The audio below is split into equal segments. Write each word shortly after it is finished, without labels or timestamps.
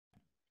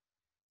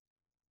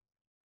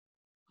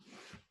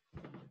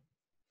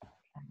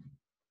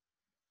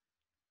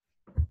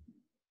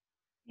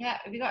Yeah,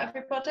 have you got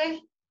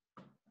everybody?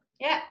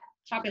 Yeah,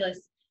 fabulous.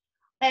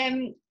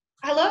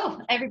 Hello,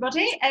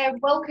 everybody.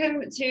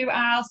 Welcome to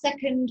our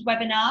second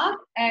webinar.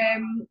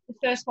 The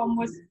first one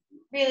was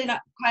really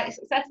not quite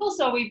successful,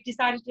 so we've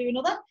decided to do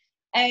another.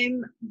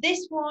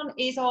 This one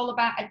is all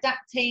about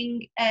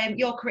adapting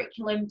your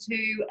curriculum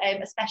to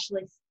a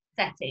specialist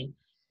setting.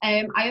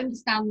 I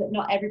understand that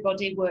not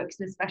everybody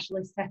works in a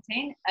specialist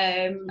setting,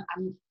 and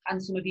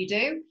some of you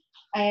do,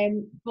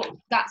 but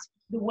that's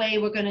the way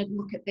we're going to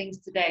look at things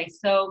today.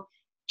 So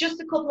just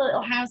a couple of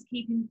little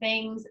housekeeping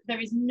things. There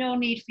is no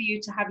need for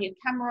you to have your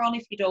camera on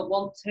if you don't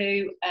want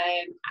to,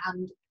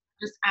 and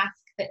just ask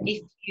that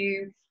if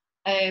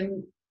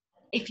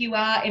you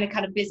are in a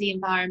kind of busy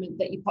environment,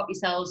 that you pop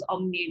yourselves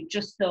on mute,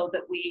 just so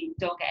that we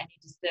don't get any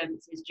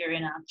disturbances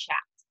during our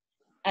chat.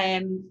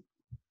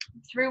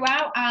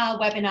 Throughout our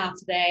webinar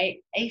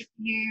today, if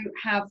you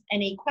have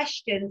any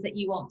questions that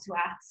you want to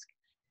ask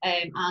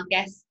our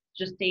guests,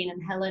 Justine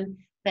and Helen,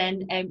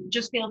 then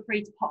just feel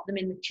free to pop them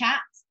in the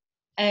chat.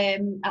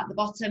 At the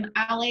bottom,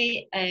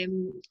 Ali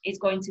is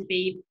going to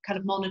be kind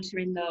of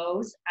monitoring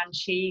those, and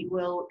she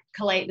will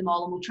collate them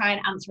all, and we'll try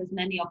and answer as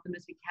many of them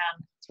as we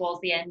can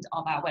towards the end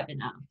of our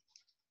webinar.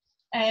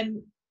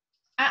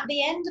 At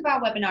the end of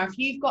our webinar, if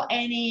you've got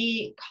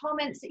any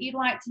comments that you'd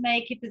like to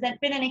make, if there's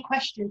been any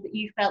questions that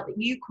you felt that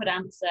you could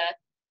answer,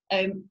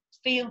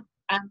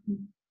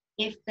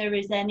 if there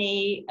is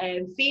any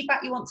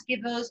feedback you want to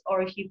give us,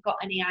 or if you've got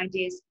any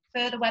ideas for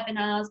further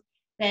webinars,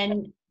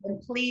 then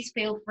please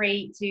feel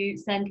free to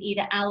send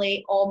either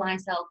Ali or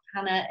myself,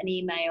 Hannah, an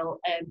email,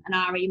 and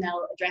our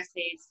email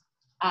addresses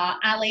are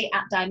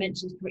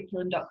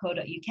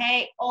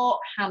ali@dimensionscurriculum.co.uk or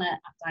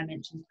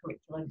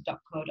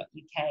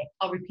hannah@dimensionscurriculum.co.uk.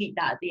 I'll repeat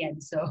that at the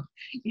end, so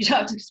you don't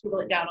have to scribble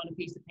it down on a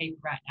piece of paper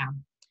right now.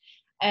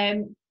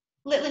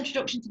 Little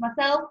introduction to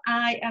myself.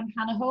 I am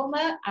Hannah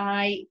Homa.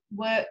 I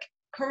work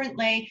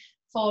currently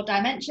for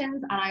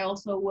Dimensions, and I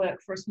also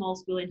work for a small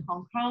school in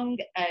Hong Kong.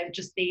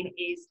 Justine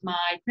is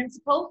my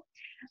principal,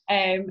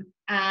 and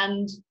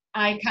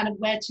I kind of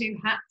wear two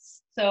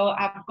hats. So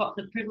I've got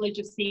the privilege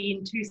of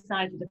seeing two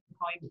sides of the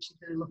coin, which is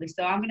really lovely.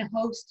 So I'm going to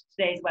host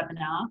today's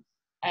webinar.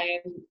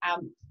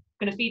 I'm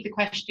going to feed the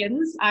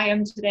questions. I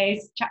am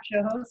today's chat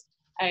show host,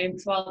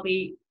 so I'll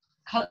be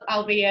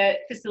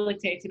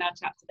facilitating our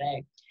chat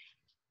today.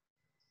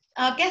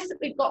 Our guests that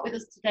we've got with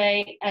us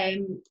today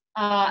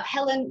are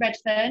Helen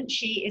Redfern.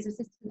 She is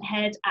assistant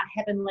head at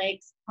Hebburn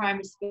Lakes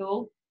Primary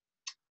School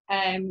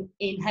in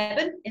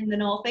Hebburn in the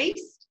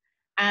northeast.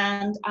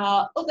 And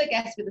our other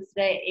guest with us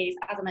today is,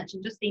 as I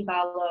mentioned, Justine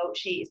Barlow.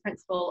 She is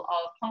principal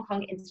of Hong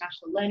Kong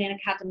International Learning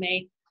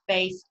Academy,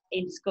 based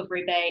in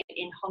Discovery Bay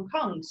in Hong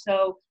Kong.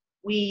 So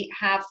we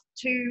have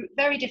two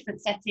very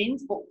different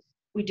settings, but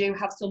we do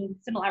have some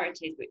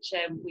similarities, which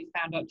we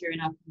found out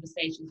during our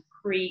conversations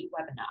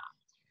pre-webinar.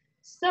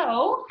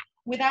 So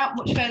without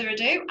much further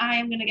ado, I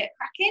am going to get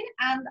cracking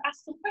and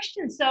ask some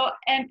questions. So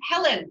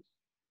Helen,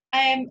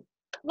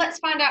 let's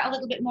find out a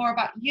little bit more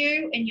about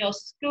you and your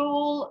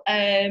school.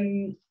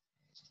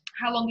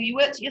 How long have you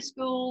worked at your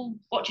school?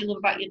 What do you love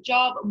about your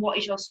job? And what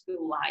is your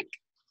school like?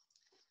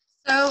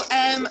 So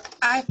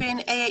I've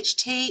been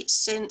AHT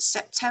since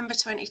September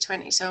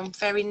 2020, so I'm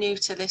very new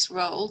to this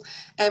role.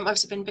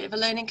 Obviously been a bit of a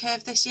learning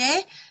curve this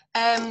year.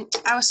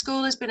 Our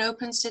school has been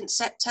open since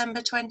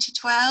September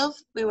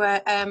 2012. We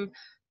were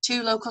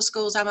two local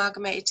schools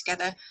amalgamated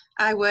together.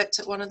 I worked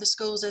at one of the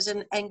schools as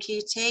an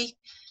NQT,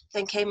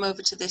 then came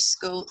over to this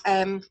school.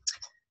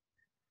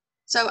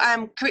 So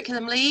I'm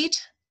curriculum lead.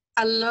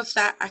 I love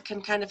that I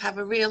can kind of have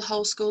a real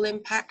whole school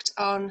impact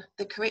on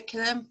the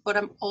curriculum, but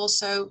I'm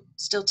also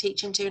still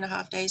teaching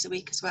 2.5 days a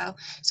week as well.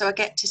 So I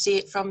get to see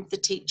it from the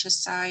teacher's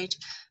side.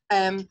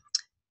 I'm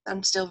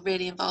still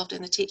really involved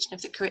in the teaching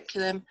of the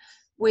curriculum.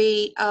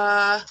 We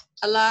are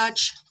a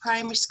large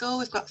primary school.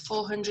 We've got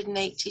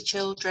 480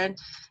 children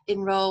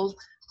on roll,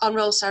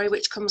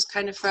 which comes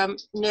kind of from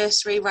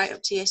nursery right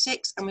up to year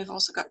 6. And we've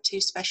also got 2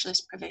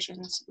 specialist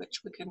provisions,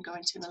 which we can go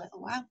into in a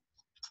little while.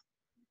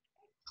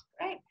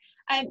 Great.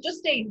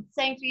 Justine,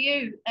 same for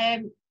you.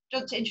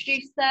 Just to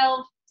introduce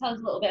yourself, tell us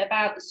a little bit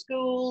about the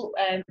school,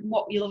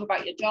 what you love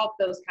about your job,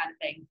 those kind of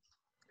things.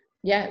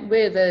 Yeah,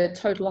 we're the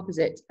total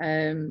opposite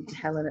to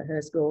Helen at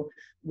her school.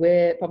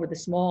 We're probably the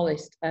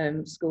smallest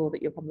school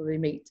that you'll probably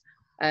meet.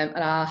 At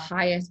our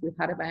highest, we've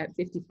had about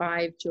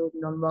 55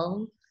 children on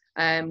roll.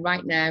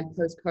 Right now,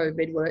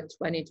 post-COVID, we're at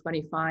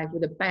 20-25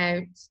 with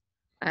about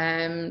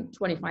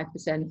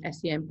 25%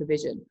 SEN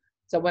provision.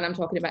 So when I'm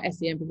talking about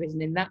SEN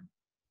provision in that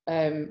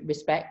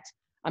respect,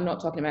 I'm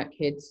not talking about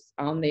kids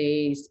on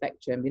the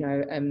spectrum, you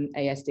know,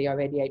 ASD or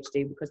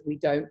ADHD, because we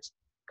don't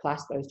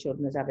class those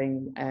children as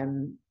having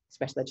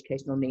special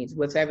educational needs.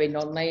 We're very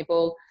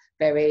non-label,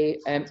 very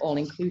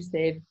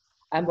all-inclusive.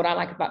 And what I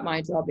like about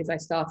my job is I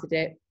started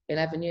it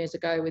 11 years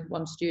ago with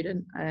 1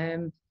 student,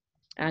 and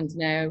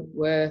now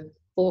we're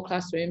 4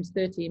 classrooms,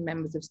 13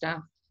 members of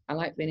staff. I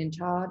like being in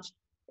charge.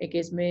 It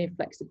gives me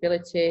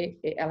flexibility.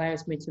 It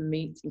allows me to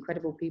meet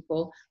incredible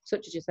people,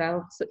 such as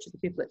yourself, such as the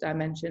people at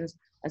Dimensions,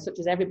 and such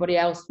as everybody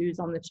else who's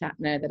on the chat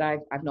now that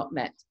I've not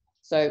met.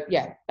 So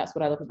yeah, that's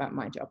what I love about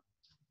my job.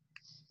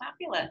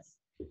 Fabulous.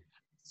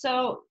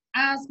 So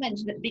as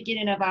mentioned at the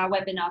beginning of our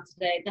webinar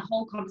today, the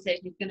whole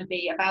conversation is going to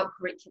be about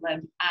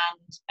curriculum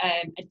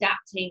and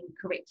adapting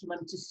curriculum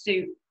to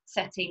suit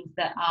settings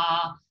that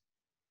are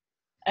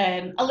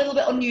a little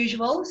bit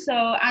unusual.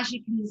 So as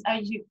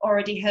you've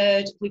already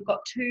heard, we've got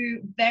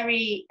two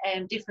very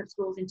different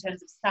schools in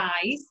terms of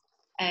size.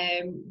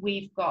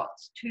 We've got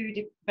two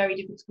very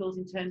different schools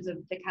in terms of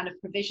the kind of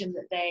provision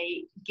that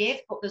they give,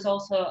 but there's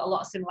also a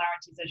lot of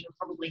similarities, as you'll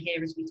probably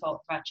hear as we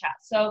talk about chat.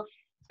 So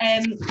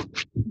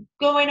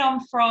going on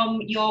from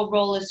your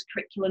role as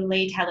curriculum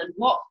lead, Helen,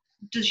 what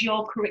does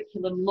your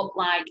curriculum look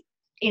like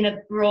in a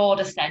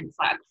broader sense,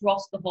 like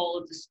across the whole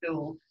of the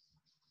school?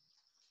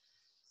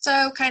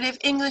 So kind of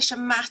English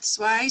and maths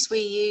wise, we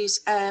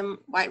use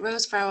White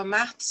Rose for our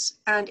maths,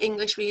 and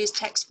English we use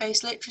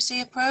text-based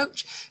literacy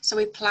approach. So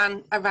we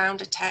plan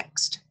around a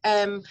text.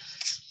 And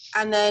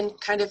then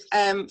kind of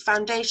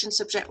foundation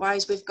subject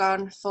wise, we've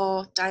gone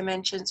for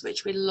Dimensions,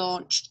 which we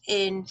launched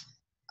in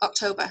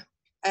October.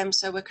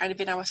 So we're kind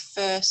of in our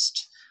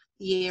first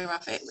year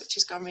of it, which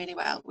has gone really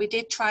well. We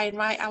did try and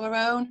write our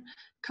own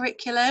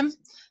curriculum.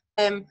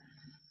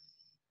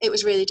 It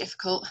was really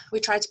difficult. We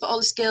tried to put all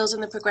the skills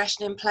and the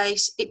progression in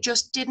place. It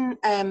just didn't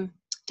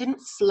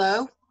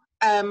flow,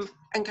 and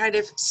kind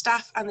of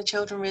staff and the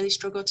children really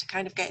struggled to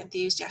kind of get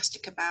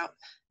enthusiastic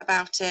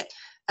about it.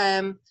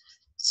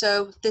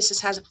 So this has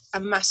had a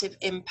massive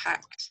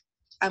impact,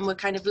 and we're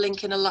kind of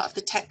linking a lot of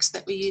the text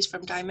that we use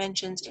from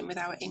Dimensions in with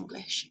our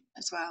English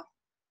as well.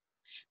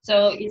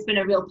 So it's been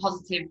a real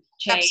positive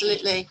change.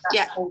 Absolutely,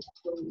 yeah.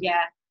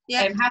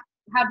 Yeah.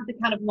 How did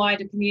the kind of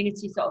wider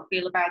community sort of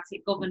feel about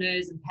it?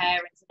 Governors and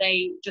parents, are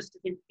they just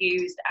as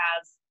enthused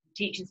as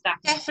teaching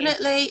staff?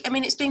 Definitely. I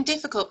mean, it's been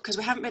difficult because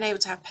we haven't been able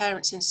to have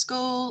parents in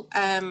school.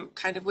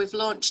 Kind of, we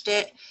launched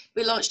it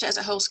as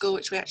a whole school,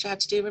 which we actually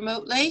had to do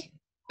remotely,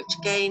 which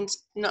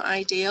again's not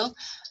ideal.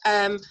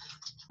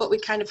 But we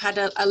kind of had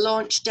a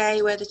launch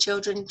day where the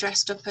children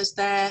dressed up as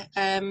their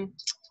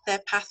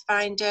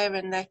Pathfinder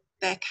and their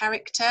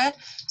character,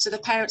 so the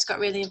parents got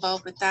really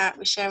involved with that.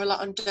 We share a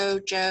lot on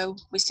Dojo,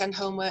 we send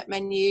homework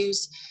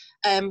menus,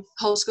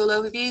 whole school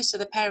overview, so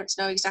the parents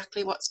know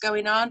exactly what's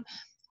going on,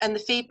 and the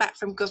feedback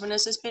from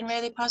governors has been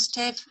really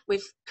positive.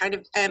 We've kind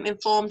of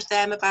informed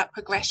them about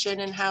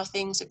progression and how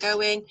things are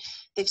going.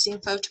 They've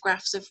seen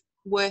photographs of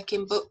work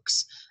in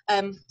books,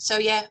 so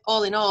yeah,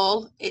 all in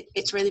all,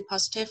 it's really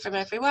positive from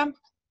everyone.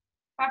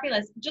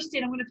 Fabulous.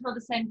 Justine, I'm going to throw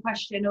the same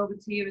question over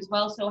to you as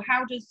well. So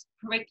what does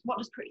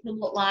curriculum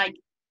look like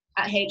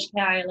at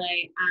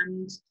HKILA?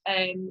 And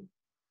I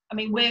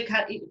mean, we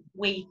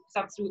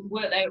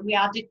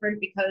are different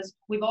because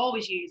we've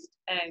always used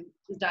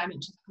the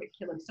Dimensions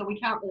curriculum, so we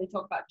can't really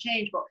talk about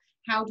change, but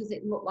how does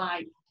it look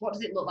like? What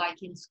does it look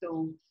like in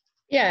school?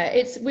 Yeah,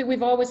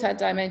 we've always had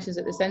Dimensions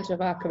at the centre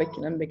of our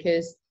curriculum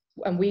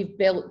and we've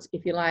built,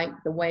 if you like,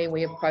 the way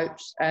we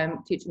approach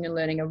teaching and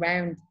learning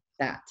around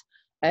that.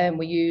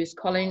 We use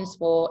Collins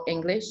for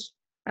English,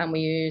 and we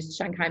use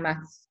Shanghai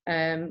Maths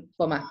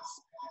for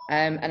maths.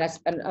 And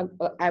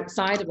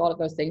outside of all of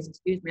those things,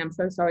 excuse me, I'm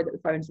so sorry that the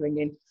phone's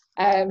ringing.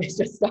 It's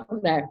just stopped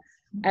now.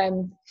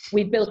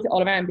 We built it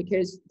all around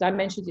because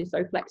Dimensions is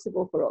so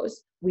flexible for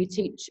us. We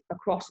teach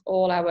across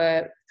all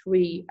our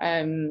three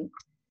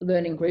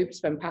learning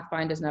groups, from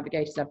Pathfinders,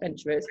 Navigators,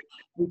 Adventurers.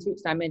 We teach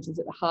Dimensions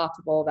at the heart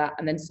of all that,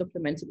 and then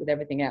supplement it with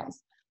everything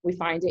else. We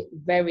find it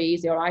very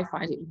easy, or I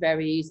find it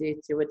very easy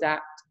to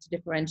adapt, to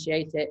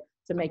differentiate it,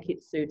 to make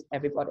it suit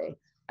everybody.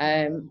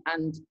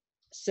 And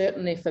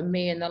certainly for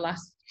me, in the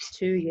last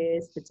 2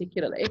 years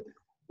particularly,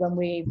 when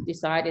we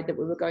decided that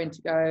we were going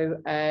to go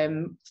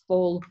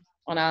full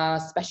on our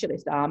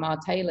specialist arm, our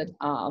tailored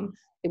arm,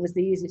 it was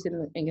the easiest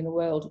thing in the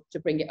world to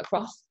bring it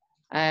across.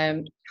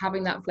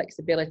 Having that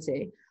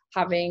flexibility,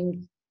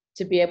 having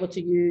to be able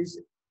to use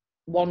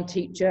one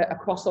teacher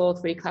across all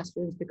three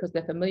classrooms because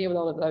they're familiar with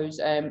all of those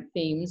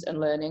themes and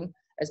learning,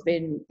 has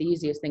been the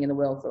easiest thing in the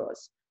world for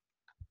us.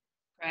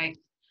 Right.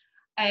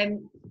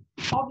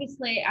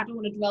 Obviously, I don't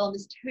want to dwell on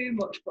this too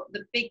much, but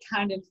the big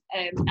kind of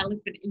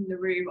elephant in the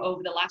room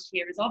over the last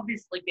year has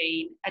obviously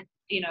been,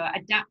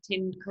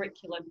 adapting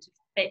curriculum to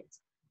fit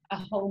a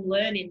home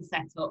learning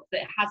setup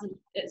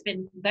it's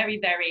been very,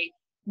 very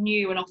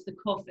new and off the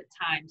cuff at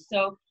times.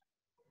 So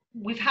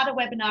we've had a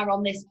webinar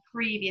on this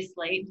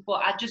previously,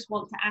 but I just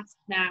want to ask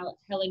now,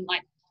 Helen,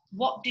 like,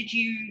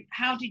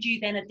 how did you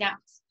then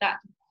adapt that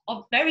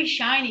very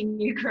shiny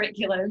new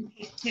curriculum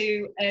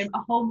to a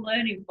home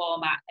learning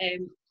format?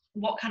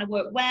 What kind of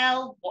worked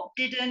well, what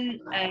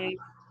didn't,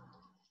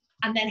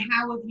 and then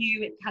how have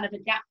you kind of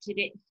adapted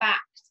it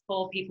back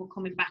for people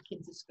coming back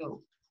into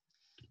school?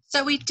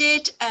 So we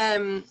did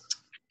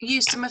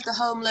use some of the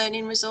home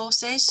learning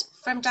resources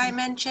from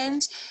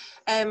Dimensions.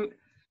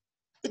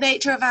 The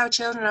nature of our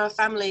children and our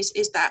families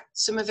is that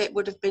some of it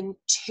would have been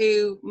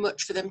too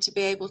much for them to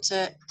be able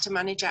to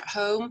manage at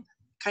home,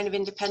 kind of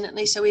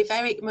independently. So we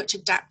very much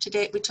adapted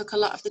it. We took a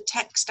lot of the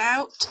text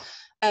out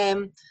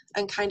and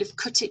kind of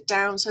cut it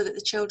down so that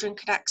the children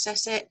could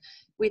access it.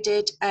 We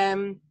did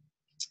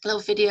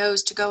little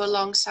videos to go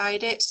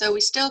alongside it. So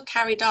we still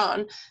carried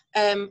on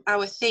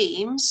our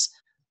themes.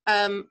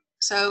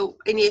 So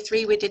in year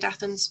 3 we did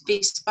Athens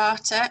v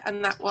Sparta,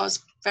 and that was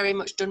very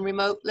much done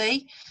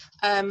remotely.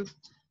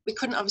 We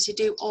couldn't obviously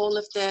do all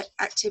of the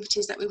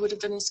activities that we would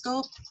have done in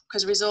school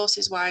because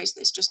resources wise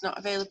it's just not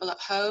available at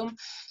home.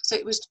 So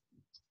it was,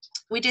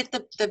 we did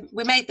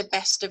we made the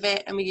best of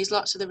it, and we used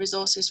lots of the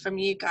resources from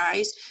you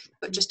guys,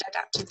 but just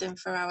adapted them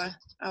for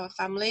our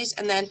families.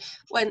 And then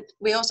when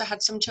we also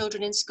had some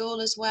children in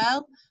school as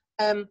well,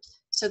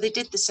 so they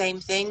did the same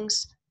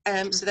things.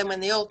 So then when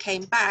they all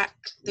came back,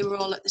 they were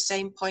all at the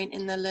same point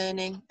in their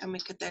learning, and we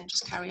could then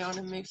just carry on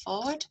and move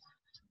forward.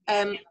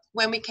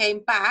 When we came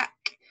back,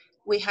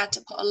 we had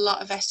to put a lot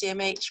of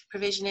SEMH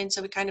provision in,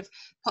 so we kind of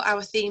put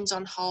our themes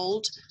on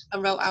hold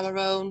and wrote our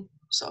own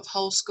sort of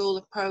whole school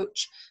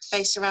approach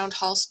based around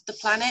the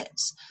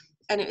planets.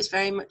 And it was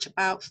very much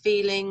about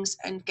feelings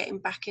and getting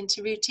back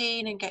into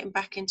routine and getting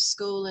back into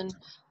school and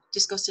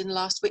discussing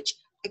loss, which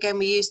again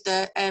we used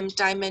the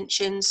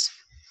dimensions,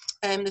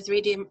 the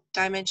 3D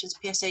dimensions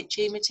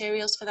PSHE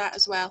materials for that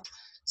as well.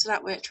 So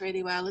that worked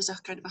really well as a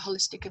kind of a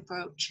holistic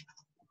approach.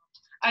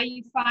 Are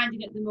you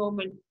finding at the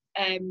moment,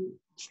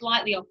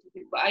 slightly off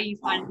topic, but are you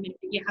finding that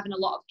you're having a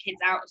lot of kids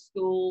out of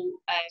school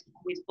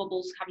with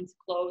bubbles having to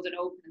close and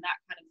open and that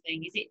kind of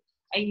thing?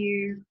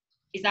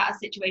 Is that a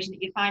situation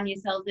that you're finding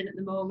yourselves in at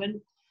the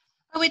moment?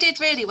 Well, we did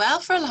really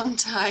well for a long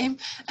time,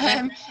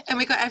 and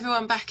we got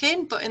everyone back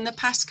in, but in the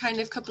past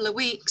kind of couple of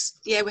weeks,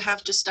 yeah, we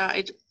have just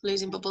started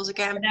losing bubbles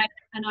again.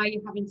 And are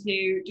you having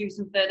to do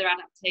some further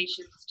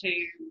adaptations to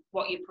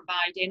what you're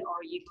providing, or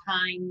are you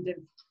kind of,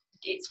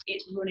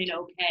 it's running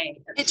okay?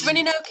 It's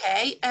running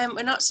okay.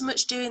 We're not so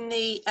much doing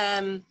the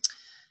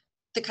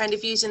kind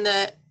of using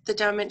the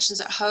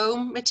dimensions at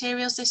home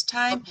materials this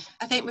time. Okay.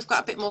 I think we've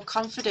got a bit more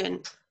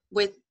confident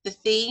with the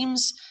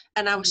themes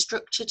and our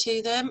structure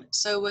to them,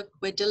 so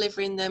we're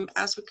delivering them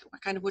as we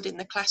kind of would in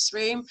the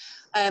classroom.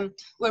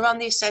 We're on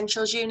the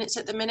essentials units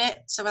at the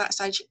minute, so that's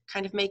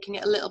kind of making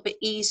it a little bit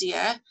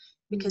easier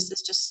because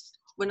there's just,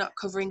 we're not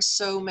covering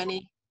so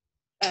many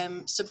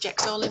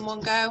subjects all in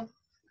one go.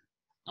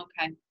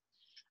 Okay.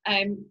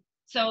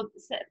 So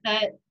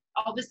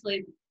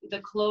obviously the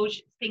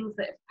closure things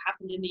that have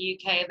happened in the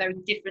UK are very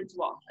different to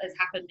what has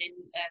happened in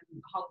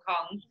Hong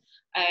Kong.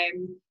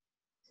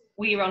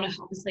 We're on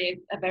obviously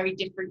a very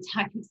different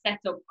type of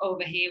setup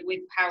over here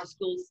with how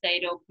schools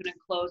stayed open and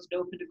closed,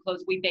 open and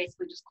closed. We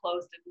basically just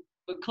closed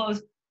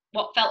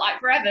what felt like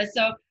forever.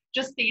 So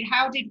Justine,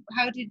 how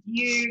did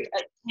you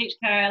at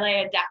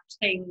HKLA adapt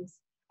things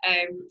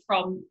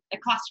from a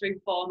classroom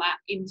format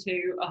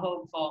into a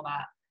home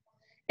format?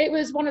 It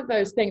was one of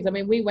those things. I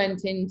mean, we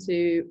went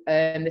into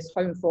this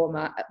home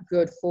format a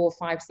good 4,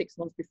 5, 6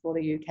 months before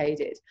the UK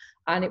did.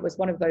 And it was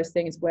one of those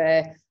things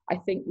where I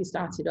think we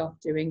started off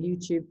doing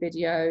YouTube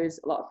videos.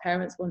 A lot of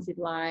parents wanted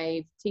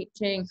live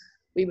teaching.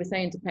 We were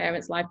saying to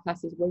parents, live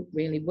classes won't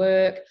really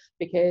work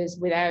because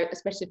without,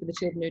 especially for the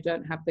children who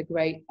don't have the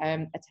great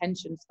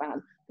attention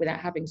span, without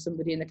having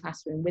somebody in the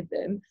classroom with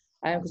them,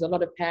 because a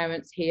lot of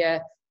parents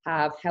here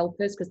have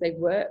helpers because they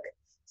work.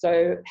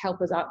 So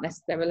helpers aren't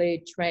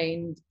necessarily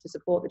trained to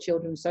support the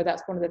children. So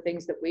that's one of the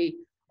things that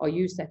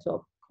you set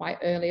up quite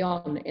early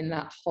on in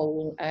that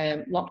whole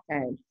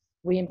lockdown.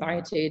 We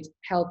invited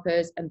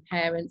helpers and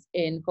parents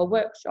in for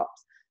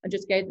workshops and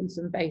just gave them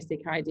some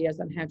basic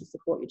ideas on how to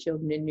support your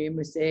children in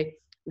numeracy,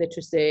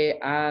 literacy,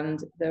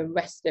 and the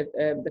rest of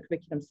the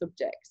curriculum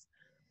subjects.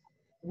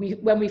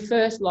 When we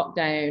first locked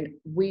down,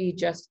 we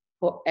just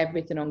put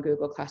everything on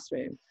Google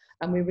Classroom,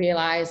 and we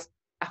realized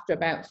after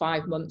about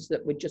 5 months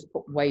that we'd just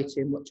put way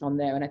too much on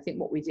there. And I think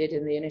what we did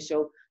in the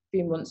initial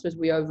few months was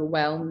we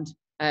overwhelmed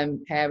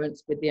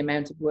parents with the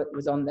amount of work that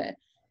was on there.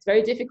 It's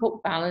very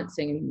difficult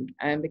balancing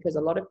because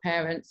a lot of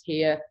parents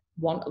here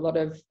want a lot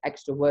of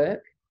extra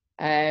work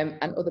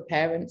and other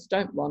parents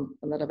don't want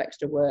a lot of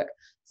extra work.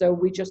 So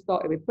we just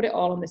thought if we put it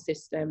all on the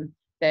system,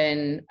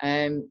 then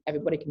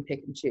everybody can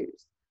pick and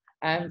choose.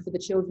 For the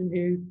children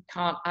who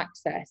can't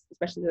access,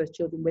 especially those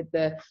children with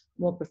the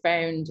more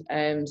profound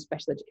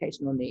special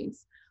educational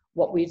needs,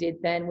 what we did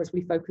then was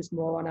we focused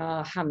more on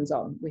our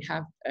hands-on. We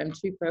have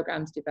 2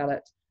 programs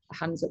developed, a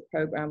hands-up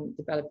program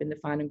developing the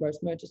fine and gross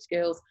motor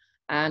skills,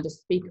 and a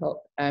speak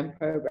up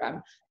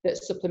program that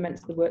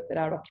supplements the work that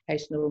our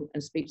occupational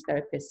and speech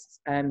therapists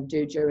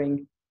do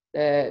during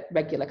the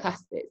regular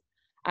classes.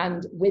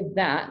 And with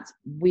that,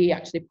 we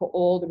actually put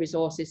all the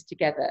resources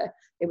together.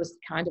 It was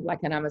kind of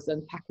like an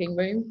Amazon packing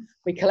room.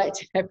 We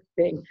collected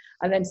everything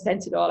and then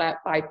sent it all out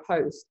by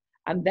post.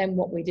 And then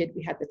what we did,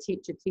 we had the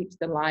teacher teach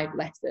the live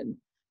lesson.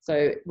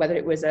 So whether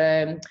it was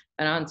an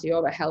auntie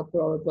or a helper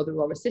or a brother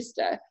or a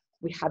sister,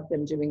 we had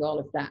them doing all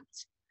of that.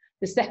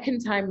 The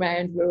second time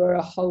round, we were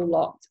a whole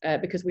lot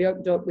because we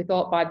opened up, we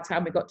thought by the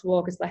time we got to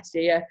August last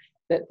year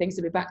that things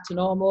would be back to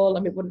normal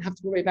and we wouldn't have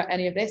to worry about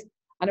any of this.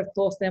 And of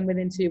course, then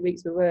within 2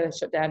 weeks, we were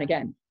shut down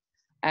again.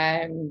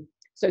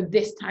 So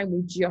this time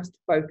we just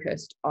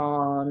focused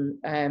on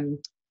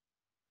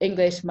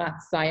English,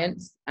 maths,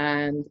 science,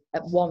 and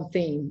one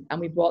theme.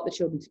 And we brought the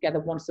children together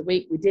once a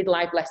week. We did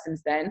live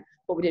lessons then,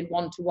 but we did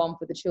one-to-one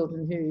for the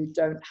children who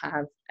don't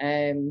have,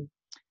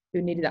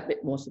 who needed that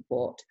bit more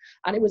support.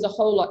 And it was a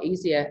whole lot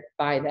easier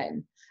by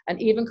then.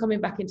 And even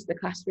coming back into the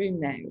classroom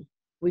now,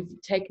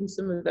 we've taken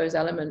some of those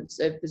elements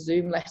of the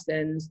Zoom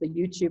lessons, the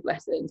YouTube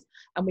lessons,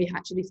 and we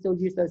actually still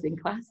use those in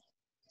class.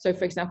 So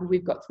for example,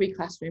 we've got 3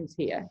 classrooms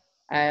here.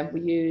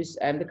 We use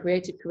the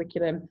creative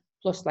curriculum,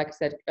 plus, like I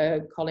said,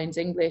 Collins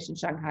English and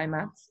Shanghai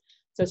Maths.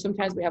 So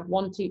sometimes we have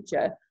one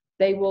teacher,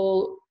 they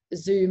will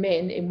Zoom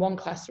in one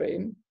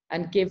classroom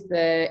and give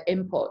the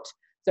input.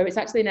 So it's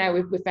actually now,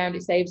 we've found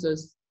it saves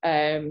us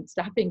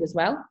staffing as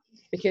well,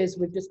 because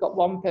we've just got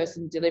one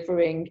person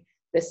delivering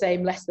the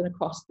same lesson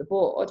across the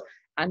board.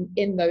 And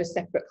in those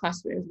separate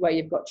classrooms where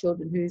you've got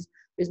children whose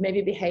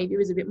maybe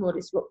behaviour is a bit more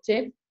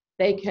disruptive,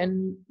 they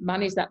can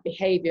manage that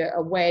behaviour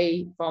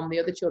away from the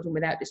other children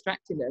without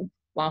distracting them,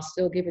 while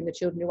still giving the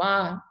children who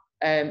are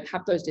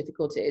have those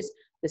difficulties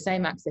the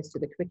same access to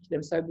the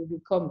curriculum. So we've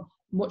become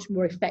much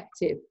more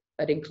effective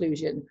at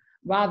inclusion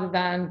rather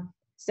than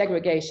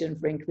segregation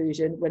for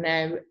inclusion. We're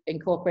now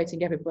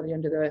incorporating everybody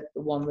under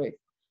the one roof.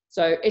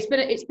 So it's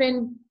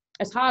been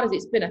as hard as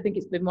it's been. I think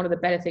it's been one of the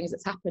better things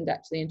that's happened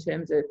actually, in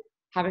terms of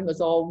having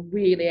us all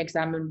really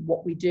examine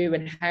what we do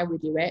and how we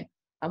do it,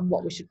 and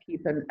what we should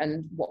keep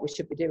and what we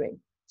should be doing.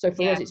 So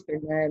for us, it's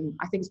been,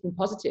 I think it's been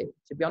positive,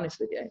 to be honest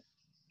with you.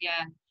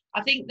 Yeah,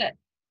 I think that,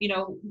 you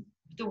know,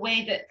 the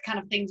way that kind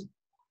of things,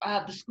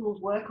 the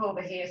schools work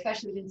over here,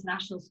 especially with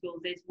international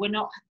schools, is we're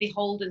not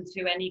beholden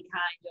to any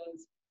kind of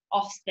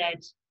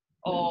Ofsted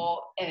or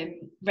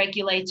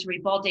regulatory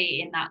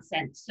body in that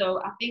sense.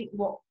 So I think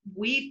what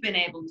we've been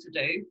able to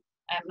do,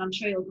 and I'm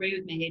sure you'll agree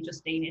with me here,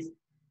 Justine, is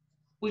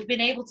we've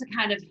been able to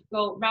kind of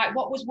go, right,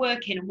 what was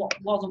working and what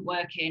wasn't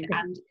working,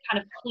 and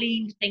kind of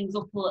cleaned things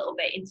up a little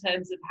bit in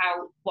terms of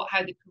how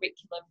the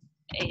curriculum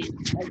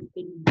has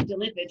been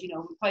delivered. You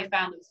know, we probably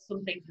found there was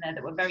some things in there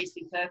that were very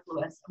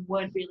superfluous and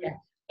weren't really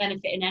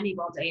benefiting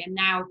anybody. And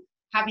now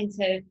having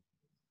to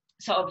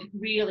sort of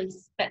really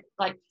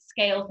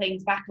scale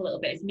things back a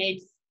little bit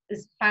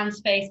has found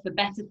space for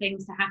better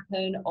things to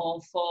happen, or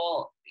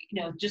for,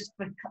 you know, just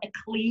for a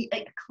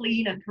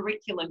cleaner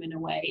curriculum in a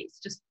way. It's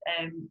just,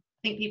 I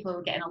think people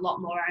are getting a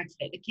lot more out of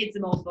it. The kids are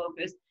more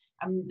focused,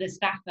 and the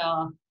staff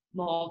are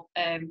more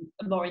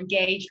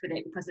engaged with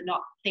it, because they're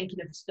not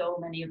thinking of so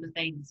many other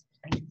things.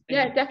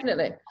 Yeah,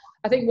 definitely.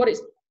 I think what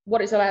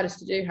it's allowed us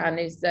to do, Han,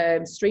 is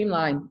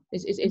streamline.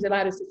 It's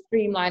allowed us to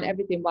streamline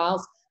everything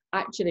whilst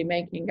actually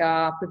making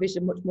our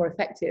provision much more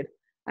effective.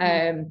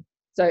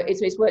 So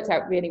it's worked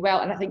out really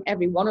well, and I think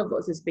every one of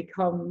us has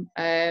become,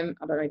 I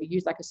don't know if you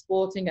use like a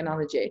sporting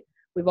analogy,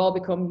 we've all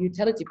become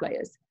utility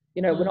players.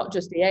 You know, we're not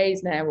just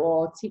EAs now,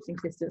 or teaching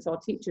assistants, or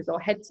teachers, or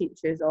head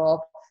teachers,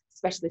 or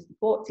specialist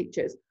support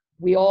teachers.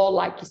 We all,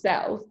 like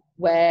yourself,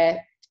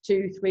 wear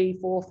 2, 3,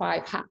 4,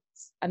 5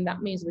 hats, and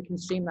that means we can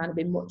streamline and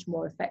be much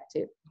more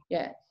effective.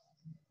 Yeah.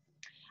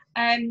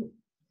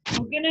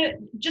 We're gonna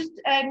just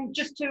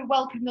to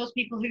welcome those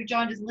people who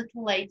joined us a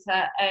little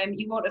later.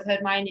 You won't have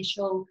heard my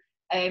initial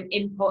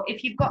input.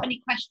 If you've got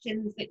any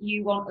questions that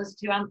you want us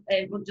to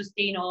want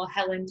Justine or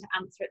Helen to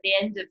answer at the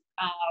end of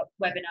our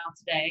webinar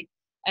today,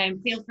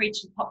 feel free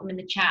to pop them in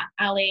the chat.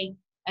 Ali,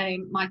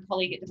 my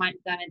colleague at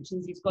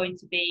Dimensions, is going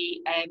to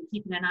be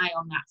keeping an eye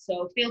on that.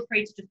 So feel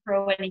free to just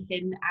throw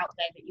anything out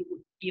there that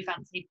you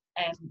fancy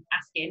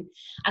asking.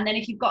 And then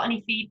if you've got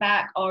any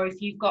feedback, or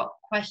if you've got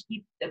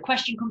a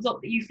question comes up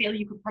that you feel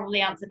you could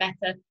probably answer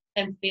better,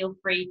 then feel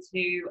free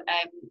to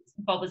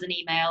bob us an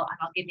email, and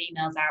I'll give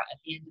emails out at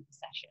the end of the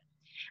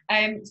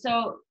session.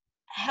 So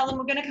Helen,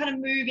 we're going to kind of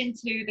move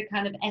into the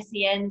kind of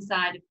SEN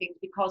side of things,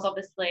 because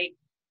obviously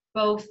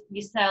both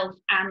yourself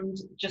and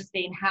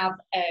Justine have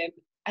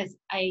as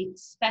a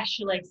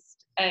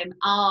specialist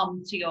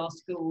arm to your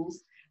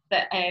schools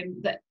that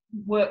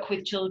work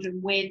with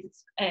children with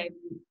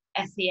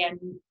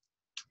SEN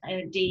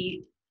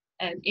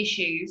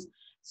issues.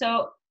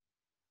 So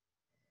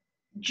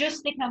just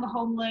sticking on the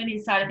home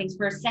learning side of things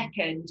for a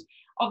second,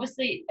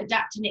 obviously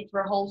adapting it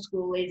for a whole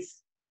school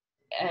is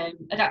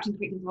adapting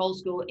curriculum for a whole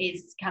school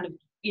is kind of,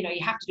 you know,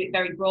 you have to do it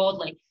very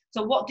broadly.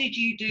 So what did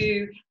you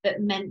do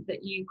that meant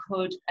that you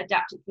could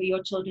adapt it for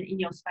your children in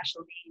your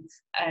special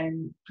needs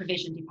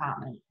provision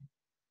department?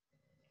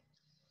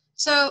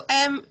 So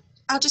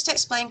I'll just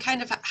explain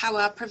kind of how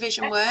our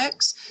provision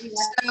works. Yeah.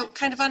 So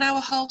kind of on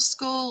our whole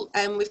school,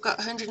 we've got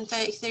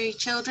 133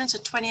 children, so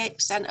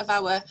 28% of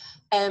our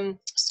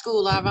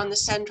school are on the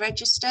SEND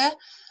register.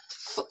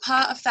 But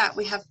part of that,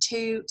 we have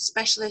 2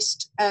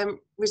 specialist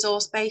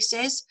resource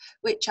bases,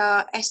 which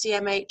are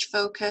SEMH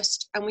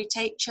focused, and we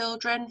take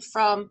children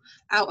from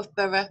out of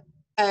borough.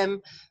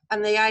 And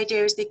the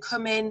idea is they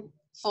come in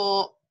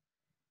for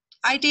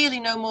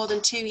ideally no more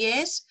than 2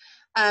 years,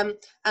 and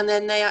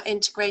then they are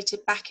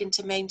integrated back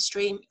into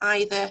mainstream.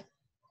 Either,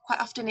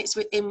 quite often it's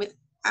with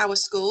our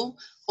school,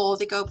 or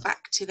they go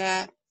back to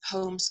their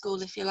home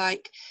school, if you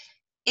like.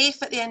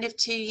 If at the end of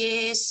 2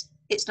 years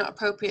it's not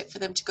appropriate for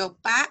them to go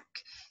back,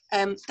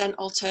 then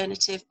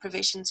alternative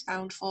provisions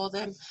found for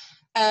them.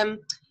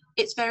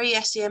 It's very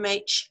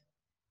SEMH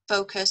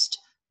focused,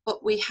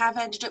 but we have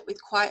ended up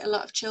with quite a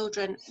lot of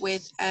children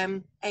with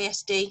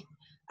ASD,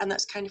 and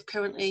that's kind of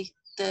currently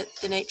the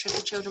nature of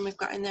the children we've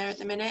got in there at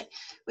the minute.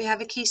 We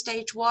have a Key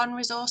Stage 1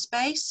 resource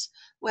base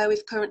where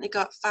we've currently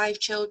got 5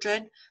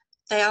 children.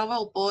 They are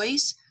all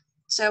boys,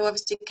 so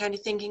obviously kind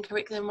of thinking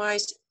curriculum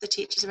wise, the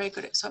teachers are very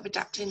good at sort of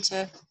adapting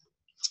to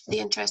the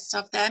interests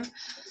of them.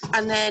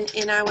 And then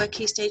in our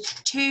Key Stage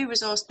 2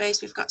 resource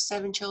base, we've got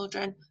 7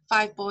 children,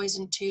 5 boys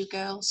and 2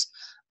 girls.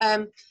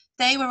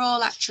 They were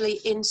all actually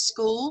in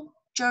school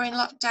during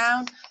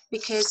lockdown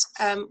because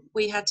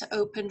we had to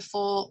open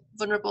for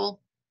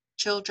vulnerable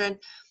children.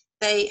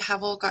 They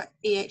have all got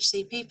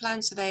EHCP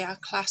plans, so they are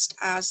classed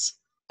as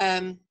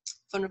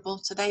vulnerable.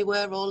 So they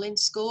were all in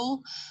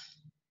school.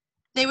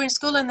 They were in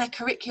school and their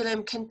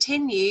curriculum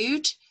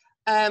continued,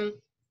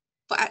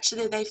 but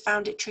actually they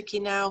found it tricky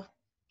now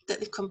that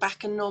they've come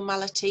back and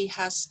normality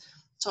has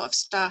sort of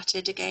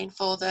started again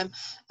for them.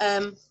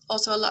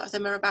 Also, a lot of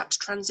them are about to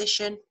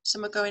transition.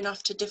 Some are going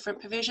off to different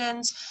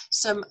provisions.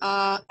 Some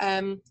are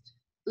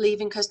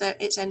leaving because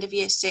it's end of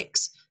year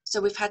 6. So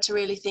we've had to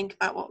really think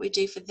about what we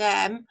do for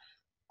them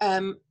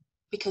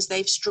because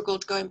they've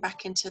struggled going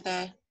back into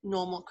their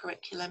normal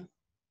curriculum.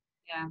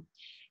 Yeah.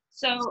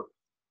 So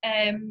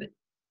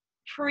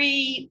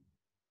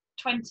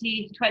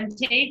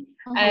pre-2020,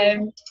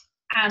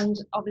 and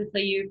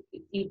obviously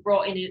you've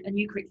brought in a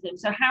new curriculum.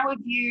 So how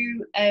have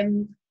you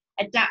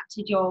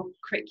adapted your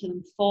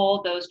curriculum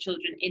for those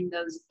children in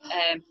those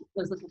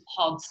little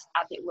pods,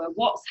 as it were?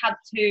 What's had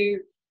to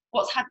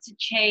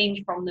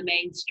change from the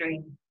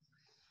mainstream?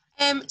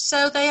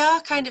 So they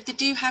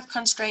do have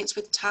constraints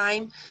with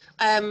time.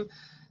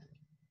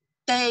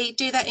 They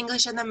do their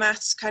English and their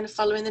maths kind of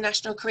following the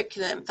national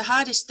curriculum. The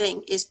hardest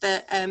thing is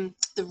the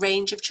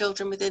range of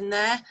children within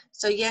there.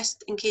 So yes,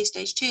 in Key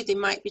Stage 2, they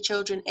might be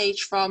children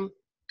aged from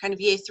kind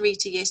of year 3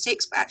 to year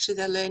 6, but actually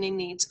their learning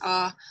needs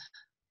are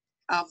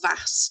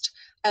vast.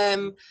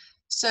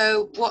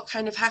 So what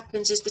kind of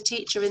happens is the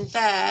teacher in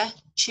there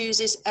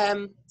chooses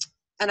an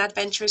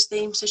adventurous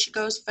theme. So she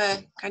goes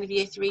for kind of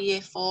year 3,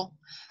 year 4,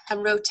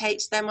 and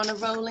rotates them on a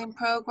rolling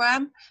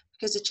programme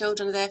because the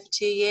children are there for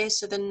 2 years,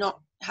 so they're not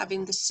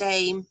having the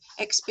same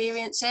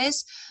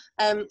experiences.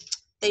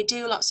 They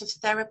do lots of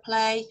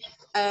theraplay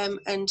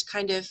and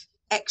kind of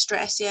extra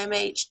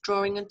SEMH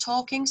drawing and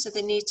talking, so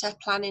they need to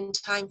plan in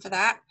time for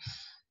that.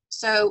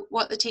 So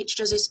what the teacher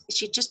does is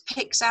she just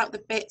picks out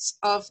the bits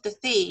of the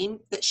theme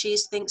that she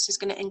thinks is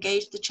going to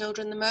engage the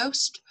children the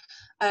most.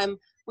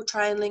 We'll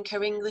try and link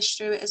her English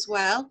through it as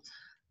well.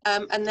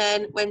 And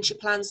then when she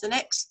plans the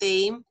next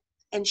theme,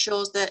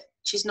 ensures that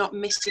she's not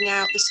missing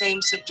out the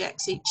same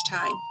subjects each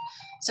time.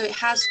 So it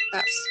has,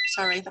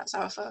 that's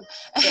our phone.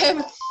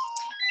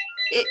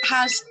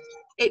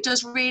 It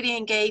does really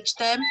engage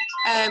them.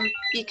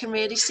 You can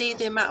really see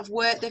the amount of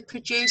work they've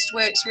produced,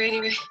 where it's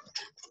really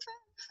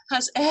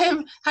has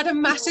had a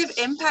massive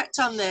impact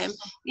on them.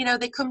 You know,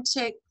 they come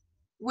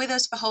with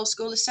us for whole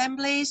school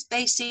assemblies.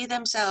 They see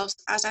themselves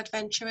as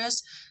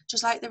adventurers,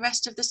 just like the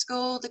rest of the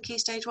school. The Key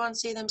Stage 1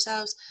 see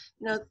themselves,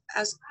 you know,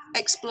 as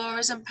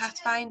explorers and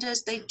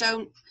pathfinders. They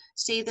don't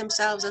see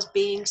themselves as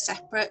being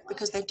separate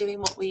because they're doing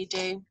what we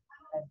do.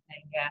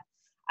 Yeah.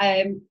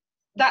 I think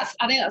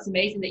that's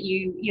amazing that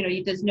you know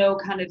there's no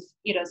kind of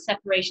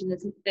separation.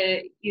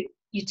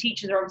 Your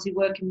teachers are obviously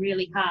working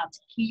really hard to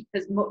keep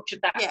as much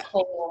of that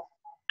core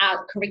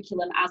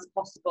curriculum as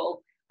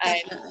possible.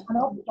 And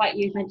like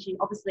you mentioned,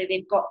 obviously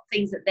they've got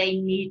things that they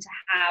need to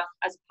have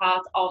as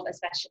part of a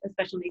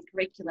special needs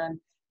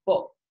curriculum,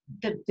 but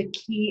the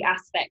key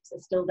aspects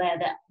are still there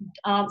that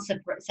aren't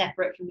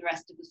separate from the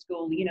rest of the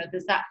school.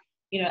 There's that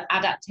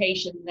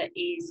adaptation that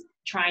is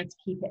trying to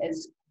keep it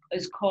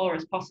as core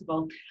as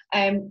possible.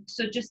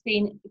 So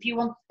Justine, if you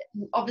want,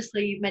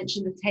 obviously you've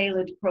mentioned the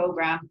tailored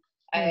programme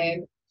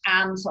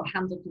and sort of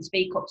Hands Up and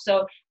Speak Up.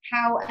 So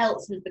how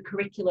else has the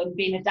curriculum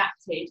been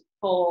adapted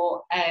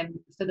for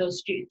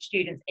those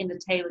students in the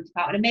tailored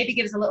department? And maybe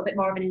give us a little bit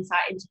more of an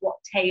insight into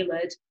what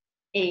tailored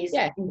is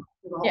in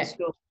the whole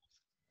school.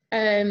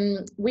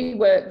 We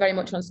work very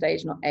much on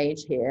stage, not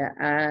age here,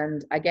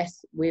 and I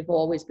guess we've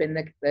always been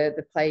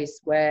the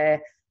place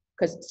where,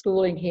 because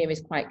schooling here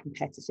is quite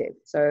competitive,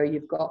 so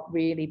you've got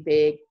really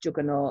big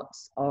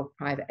juggernauts of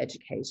private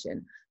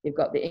education. You've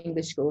got the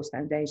English Schools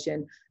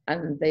Foundation,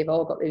 and they've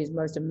all got these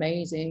most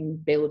amazing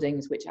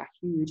buildings which are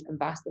huge and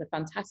vast and are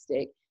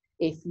fantastic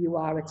if you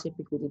are a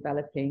typically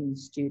developing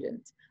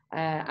student,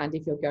 and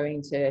if you're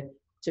going to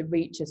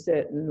reach a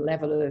certain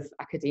level of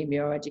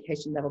academia or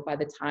education level by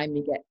the time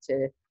you get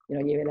to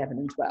year 11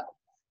 and 12.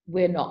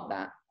 We're not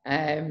that,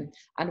 and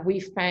we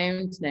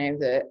found now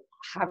that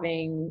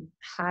having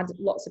had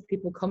lots of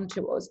people come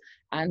to us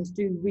and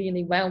do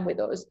really well with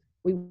us,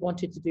 we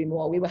wanted to do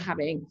more. We were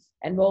having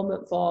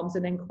enrolment forms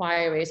and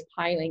inquiries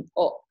piling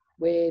up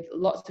with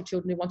lots of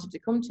children who wanted to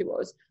come to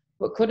us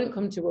but couldn't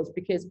come to us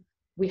because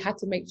we had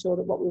to make sure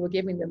that what we were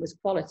giving them was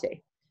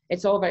quality.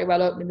 It's all very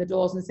well opening the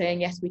doors and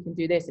saying, yes, we can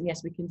do this and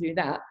yes, we can do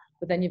that,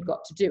 but then you've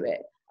got to do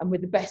it. and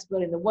with the best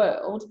will in the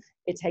world,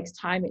 it takes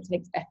time, it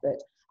takes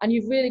effort. And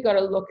you've really got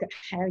to look at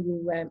how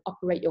you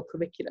operate your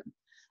curriculum.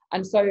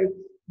 And so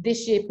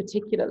this year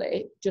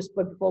particularly, just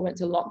before we went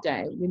to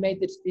lockdown, we made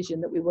the decision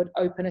that we would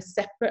open a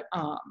separate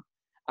arm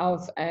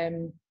of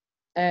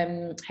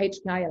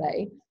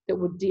HKLA that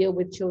would deal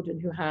with children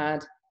who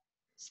had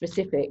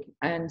specific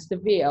and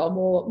severe or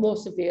more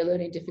severe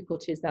learning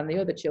difficulties than the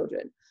other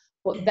children.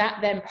 But that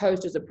then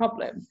posed us a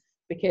problem,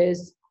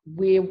 because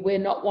we're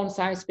not one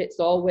size fits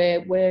all,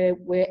 we're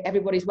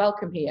everybody's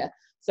welcome here.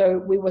 So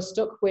we were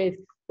stuck with,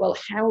 well,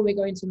 how are we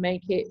going to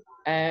make it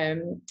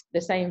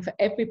the same for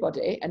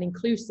everybody and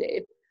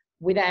inclusive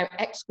without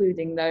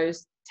excluding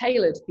those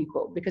tailored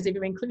people? Because if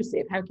you're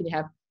inclusive, how can you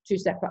have two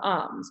separate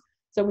arms?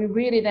 So we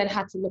really then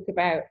had to look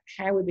about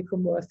how we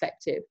become more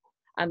effective.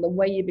 And the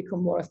way you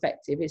become more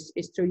effective is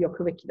through your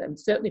curriculum.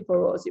 Certainly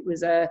for us, it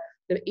was the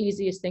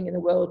easiest thing in the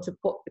world to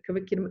put the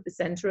curriculum at the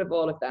centre of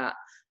all of that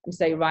and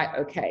say, right,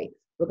 okay,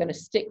 we're going to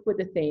stick with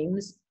the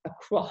themes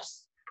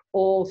across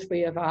all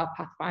three of our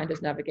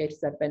Pathfinders,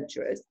 Navigators,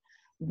 Adventurers.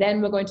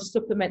 Then we're going to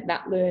supplement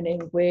that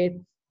learning with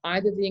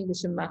either the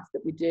English and Maths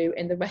that we do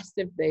in the rest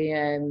of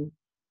the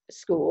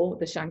school,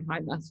 the Shanghai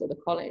Maths or the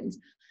Collins,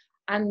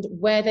 and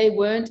where they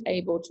weren't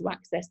able to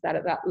access that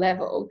at that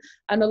level.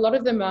 And a lot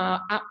of them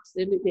are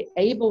absolutely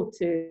able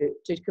to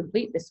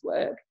complete this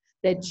work.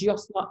 They're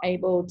just not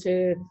able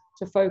to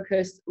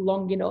focus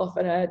long enough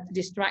and are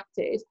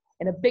distracted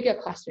in a bigger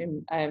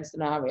classroom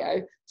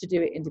scenario to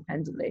do it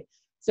independently.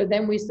 So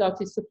then we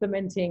started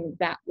supplementing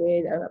that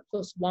with a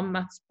 +1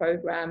 maths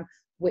program,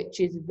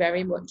 which is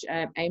very much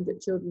aimed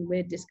at children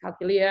with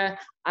dyscalculia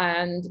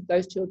and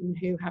those children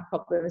who have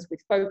problems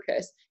with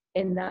focus,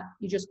 in that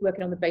you're just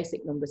working on the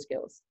basic number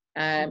skills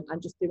and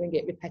just doing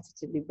it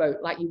repetitively,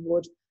 like you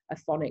would a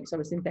phonics or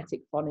a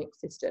synthetic phonics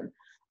system.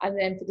 And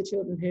then for the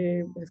children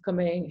who have come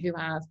in who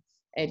have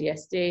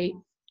ADSD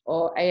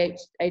or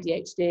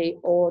ADHD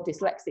or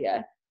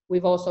dyslexia,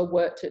 we've also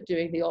worked at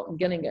doing the Alton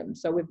Gillingham.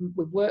 So we've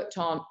worked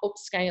on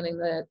upscaling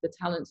the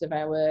talents of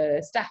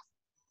our staff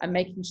and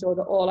making sure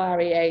that all our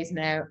EAs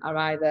now are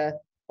either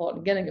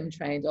Alton Gillingham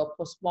trained or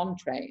 +1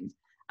 trained.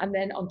 And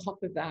then on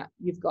top of that,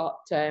 you've got,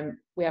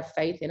 we have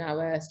faith in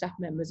our staff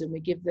members and we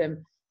give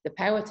them the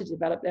power to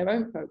develop their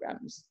own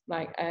programs,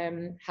 like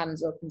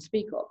Hands Up and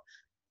Speak Up.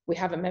 We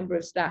have a member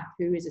of staff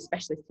who is a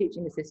specialist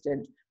teaching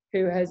assistant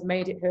who has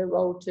made it her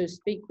role to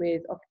speak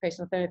with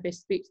occupational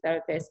therapists, speech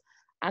therapists,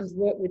 and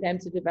work with them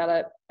to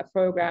develop a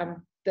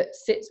program that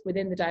sits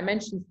within the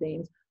Dimensions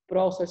themes, but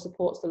also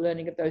supports the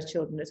learning of those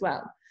children as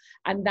well.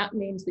 And that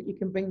means that you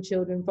can bring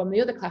children from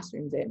the other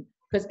classrooms in,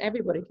 because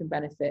everybody can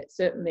benefit,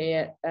 certainly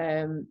at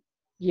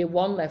year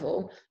 1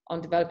 level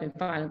on developing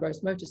fine and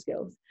gross motor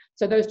skills.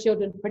 So those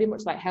children, pretty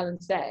much like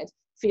Helen said,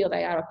 feel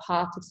they are a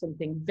part of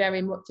something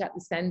very much at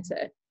the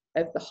centre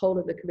of the whole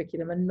of the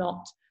curriculum and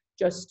not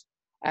just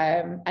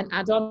an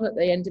add-on at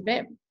the end of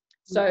it.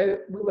 So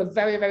we were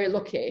very, very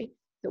lucky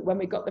that when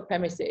we got the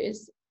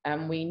premises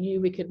and we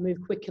knew we could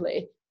move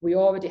quickly, we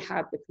already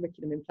had the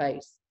curriculum in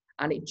place.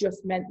 And it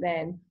just meant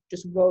then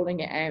just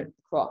rolling it out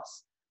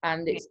across.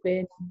 And it's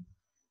been,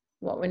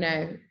 what we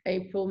know,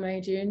 April,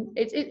 May, June.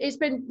 It's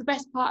been the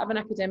best part of an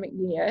academic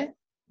year,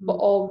 but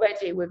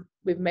already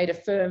we've made a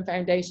firm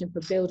foundation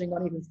for building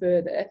on even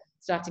further,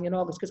 starting in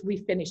August, because we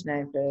finish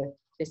now for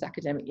this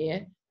academic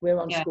year. We're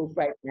on school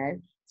break now.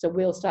 So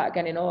we'll start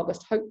again in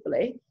August,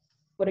 hopefully.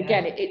 But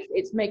again,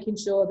 it's making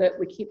sure that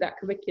we keep that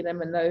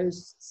curriculum and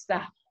those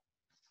staff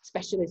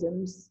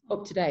specialisms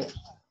up to date.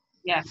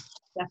 Yeah,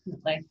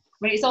 definitely. I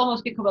mean, it's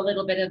almost become a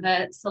little bit of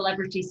a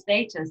celebrity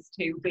status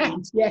to be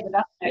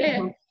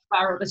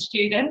our other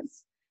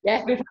students. Yeah.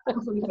 How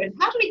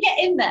do we get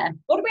in there?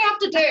 What do we have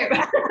to do?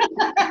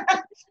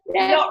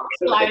 Not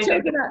the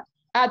children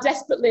are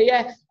desperately,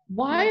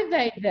 why are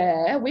they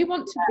there? We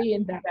want to be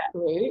in that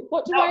group.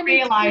 What do I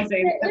need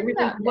realising that with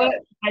the work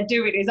they're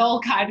doing is all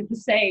kind of the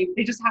same.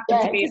 They just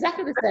happen to be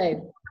exactly the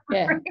same.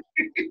 Yeah.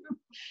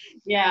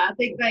 Yeah, I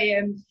think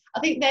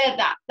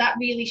that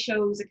really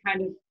shows a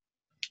kind of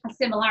a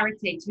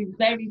similarity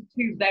to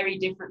two very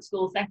different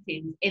school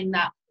settings, in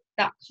that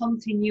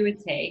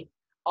continuity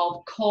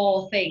of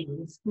core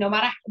things, no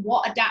matter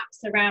what adapts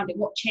around it,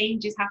 what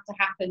changes have to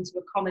happen to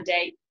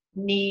accommodate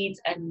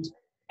needs and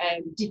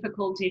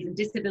difficulties and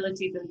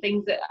disabilities and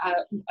things that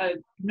are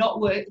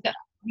not work, that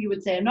you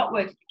would say are not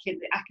working for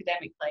kids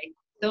academically.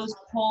 Those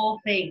core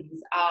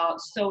things are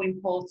so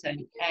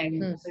important for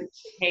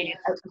maintaining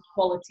a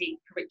quality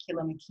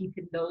curriculum and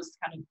keeping those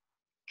kind of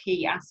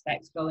key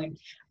aspects going.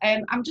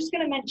 I'm just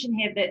going to mention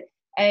here that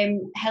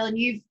Helen,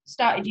 you've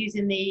started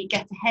using the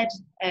Get Ahead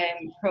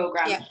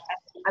program. Yeah.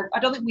 I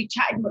don't think we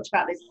chatted much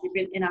about this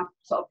in our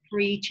sort of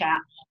pre-chat.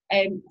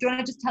 Do you want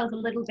to just tell us a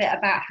little bit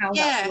about how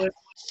that works?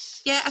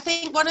 Yeah, I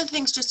think one of the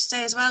things just to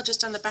say as well,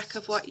 just on the back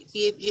of what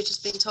you've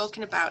just been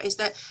talking about, is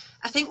that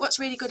I think what's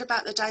really good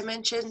about the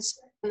Dimensions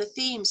and the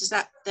themes is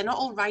that they're not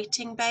all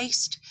writing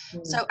based.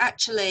 So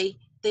actually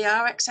they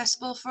are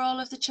accessible for all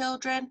of the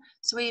children.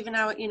 So even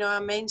our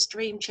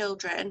mainstream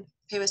children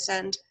who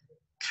attend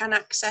can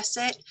access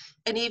it.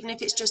 And even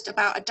if it's just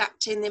about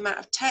adapting the amount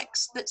of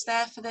text that's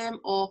there for them,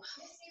 or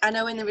I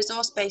know in the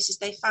resource bases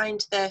they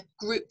find the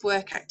group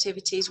work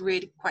activities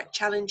really quite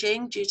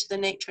challenging due to the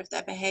nature of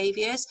their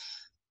behaviours.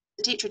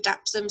 The teacher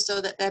adapts them so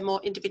that they're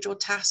more individual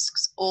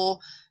tasks, or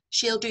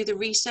she'll do the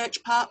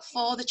research part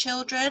for the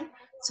children,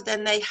 so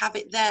then they have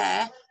it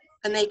there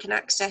and they can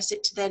access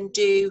it to then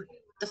do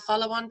the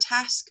follow-on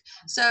task.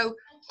 So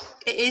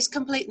it is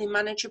completely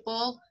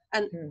manageable,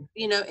 and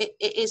you know, it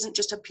isn't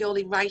just a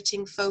purely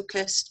writing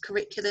focused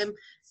curriculum,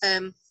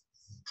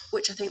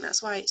 which I think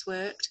that's why it's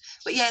worked.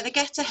 But yeah, the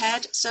Get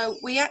Ahead, so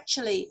we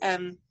actually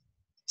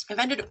I've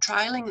ended up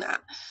trialing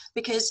that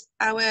because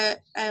our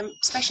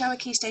especially our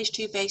Key Stage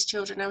 2 based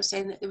children, I was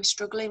saying that they were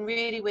struggling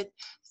really with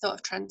thought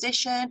of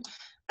transition,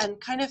 and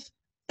kind of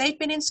they'd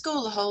been in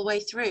school the whole way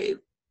through,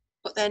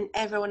 but then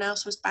everyone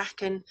else was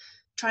back and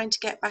trying to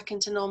get back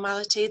into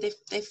normality.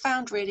 They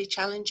found really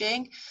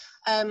challenging.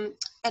 And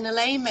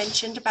Elaine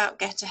mentioned about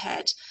Get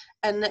Ahead,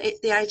 and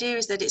the idea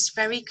is that it's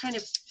very kind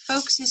of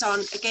focuses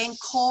on, again,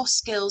 core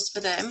skills for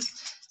them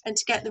and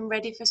to get them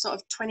ready for sort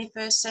of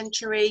 21st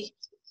century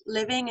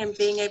living and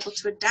being able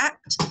to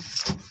adapt.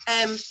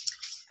 And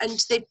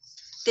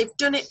they've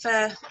done it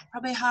for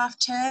probably half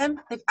term.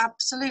 They've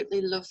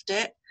absolutely loved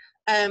it.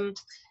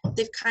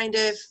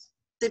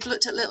 They've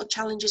looked at little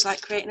challenges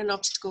like creating an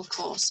obstacle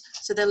course.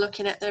 So they're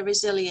looking at their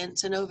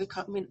resilience and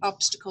overcoming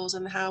obstacles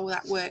and how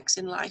that works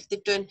in life.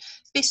 They've done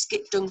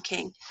biscuit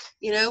dunking,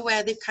 you know,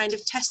 where they've kind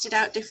of tested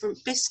out different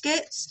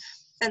biscuits,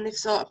 and they've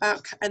thought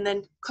about, and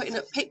then cutting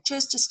up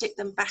pictures to stick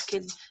them back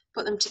and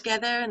put them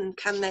together, and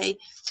can they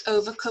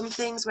overcome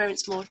things where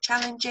it's more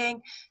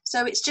challenging.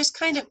 So it's just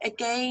kind of,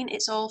 again,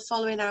 it's all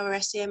following our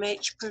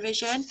SEMH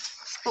provision.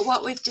 But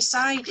what we've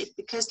decided,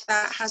 because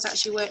that has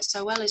actually worked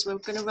so well, is we're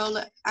going to roll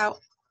it out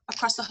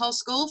across the whole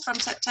school from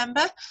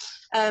September.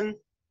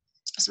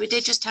 So we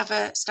did just have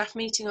a staff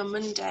meeting on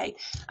Monday,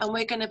 and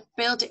we're going to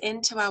build it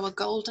into our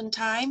golden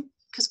time,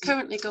 because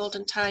currently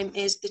golden time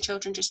is the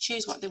children just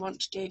choose what they want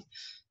to do.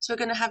 So we're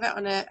going to have it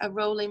on a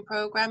rolling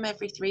programme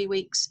every 3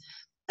 weeks.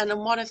 And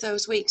on one of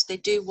those weeks, they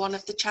do one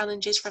of the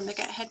challenges from the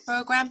Get Ahead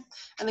programme,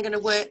 and they're going to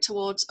work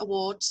towards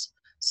awards.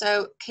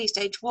 So Key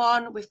Stage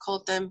 1, we've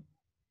called them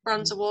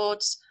Bronze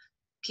Awards,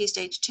 Key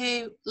Stage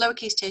 2, Lower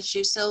Key Stage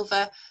 2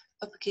 Silver,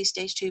 Upper Key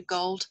Stage 2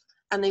 Gold.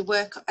 And they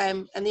work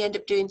and they end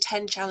up doing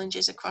 10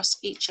 challenges across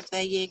each of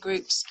their year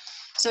groups.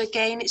 So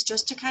again, it's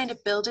just to kind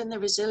of build in the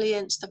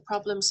resilience, the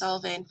problem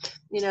solving,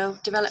 you know,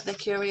 develop their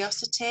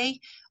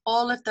curiosity,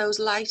 all of those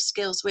life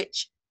skills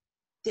which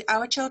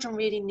our children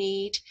really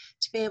need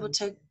to be able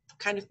to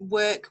kind of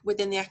work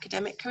within the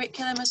academic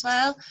curriculum as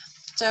well.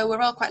 So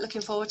we're all quite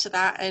looking forward to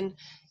that. And,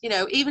 you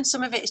know, even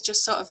some of it is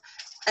just sort of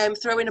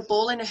throwing a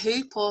ball in a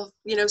hoop, or,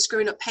 you know,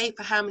 screwing up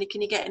paper. How many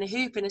can you get in a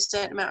hoop in a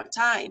certain amount of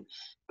time?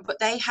 But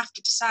they have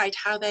to decide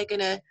how they're going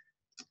to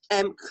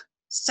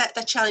set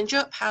the challenge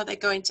up, how they're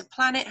going to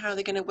plan it, how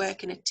they're going to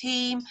work in a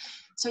team.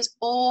 So it's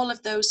all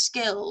of those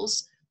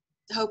skills,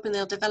 hoping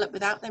they'll develop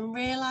without them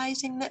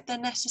realising that they're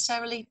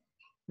necessarily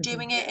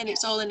doing it, and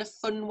it's all in a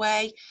fun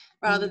way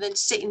rather than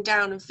sitting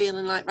down and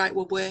feeling like, right,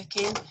 we're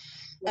working.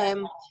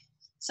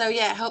 So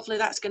yeah, hopefully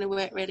that's going to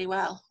work really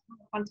well.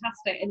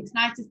 Fantastic. And it's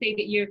nice to see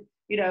that you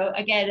know,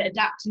 again,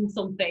 adapting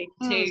something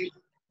to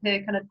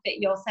kind of fit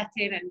your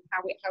setting and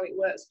how it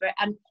works for it,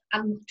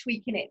 and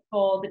tweaking it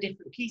for the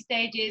different key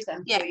stages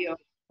and for your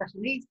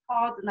special needs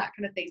cards and that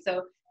kind of thing.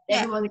 So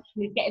everyone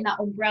is getting that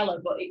umbrella,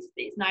 but it's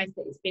nice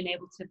that it's been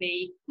able to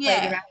be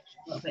played around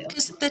a little bit.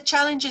 Because the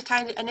challenge is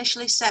kind of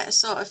initially set as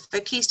sort of for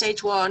Key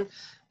Stage 1,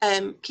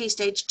 Key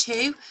Stage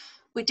 2.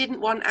 We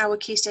didn't want our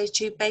Key Stage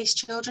 2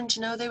 based children to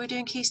know they were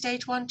doing Key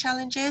Stage 1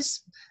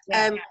 challenges,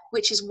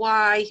 which is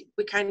why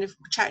we kind of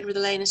chatted with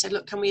Elaine and said,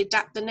 look, can we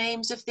adapt the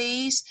names of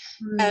these,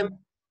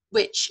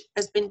 which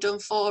has been done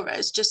for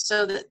us, just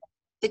so that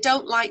they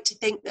don't like to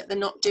think that they're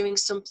not doing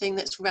something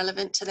that's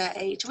relevant to their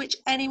age, which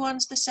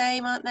anyone's the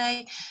same, aren't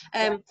they?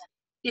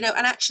 You know,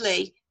 and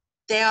actually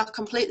they are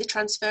completely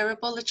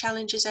transferable, the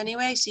challenges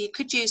anyway. So you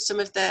could use some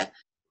of the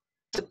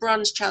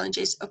bronze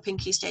challenges up in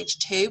Key Stage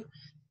 2,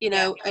 you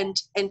know, and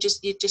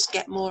you just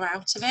get more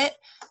out of it.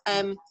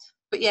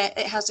 But yeah,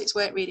 it's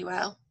worked really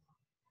well.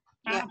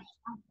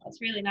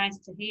 That's really nice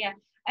to hear.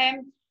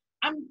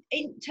 And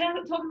in terms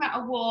of talking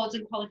about awards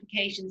and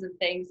qualifications and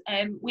things,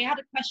 we had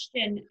a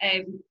question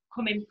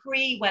coming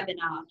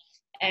pre-webinar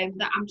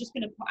that I'm just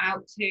going to put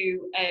out to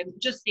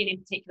Justine in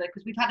particular,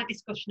 because we've had a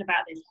discussion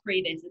about this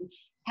pre-this, and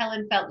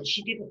Helen felt that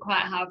she didn't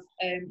quite have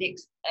the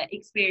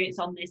experience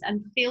on this.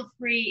 And feel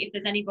free, if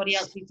there's anybody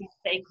else who thinks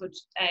they could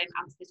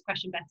answer this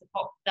question better,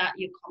 pop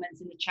your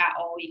comments in the chat,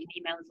 or you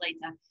can email us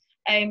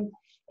later.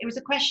 It was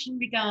a question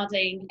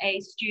regarding a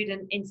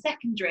student in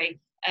secondary,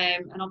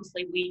 and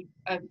obviously we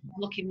are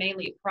looking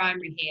mainly at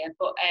primary here,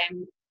 but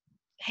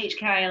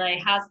HKILA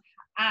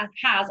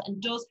has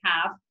and does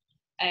have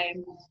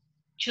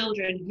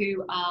children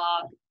who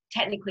are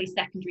technically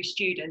secondary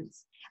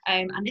students.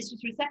 And this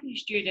was for a secondary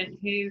student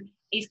who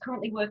is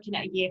currently working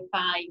at a year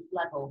 5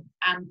 level,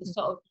 and the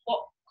sort of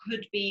what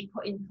could be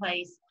put in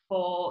place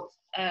for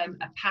a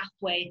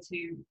pathway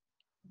to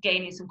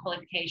gaining some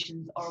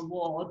qualifications or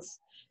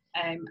awards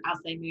as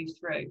they move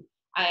through.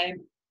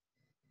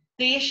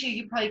 The issue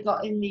you probably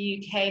got in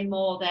the UK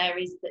more there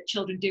is that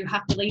children do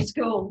have to leave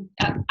school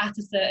at a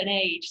certain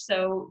age.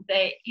 So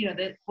they,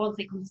 once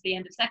they come to the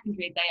end of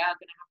secondary, they are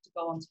going to have to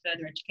go on to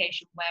further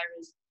education.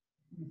 Whereas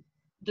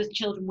the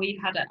children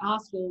we've had at our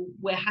school,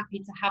 we're happy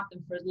to have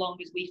them for as long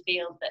as we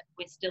feel that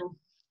we're still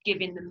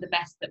giving them the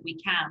best that we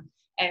can.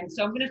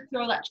 So I'm going to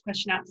throw that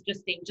question out to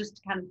Justine, just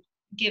to kind of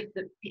give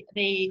the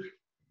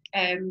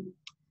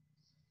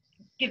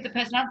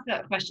person answer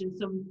that question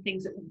some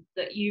things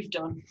that you've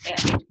done at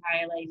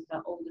HILA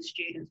for older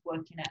students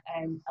working at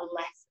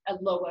a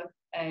lower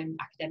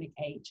academic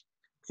age.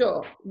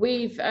 Sure.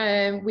 We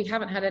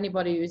haven't had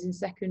anybody who's in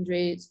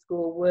secondary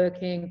school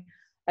working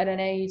at an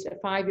age, a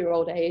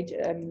 5-year-old age.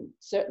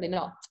 Certainly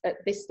not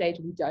at this stage.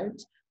 We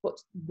don't. But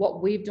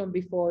what we've done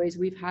before is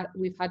we've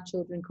had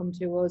children come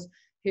to us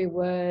who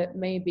were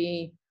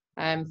maybe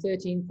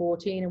 13,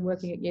 14 and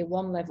working at year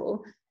 1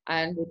 level,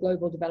 and with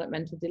global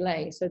developmental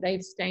delay. So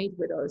they've stayed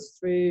with us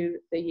through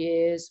the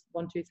years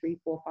 1, 2, 3,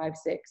 4, 5,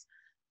 6,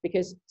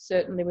 because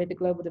certainly with the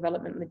global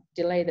development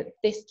delay that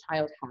this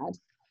child had,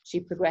 she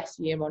progressed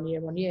year on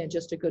year on year,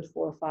 just a good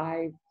 4 or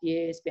 5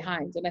 years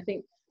behind. And I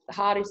think the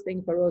hardest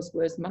thing for us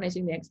was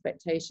managing the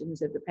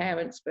expectations of the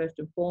parents first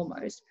and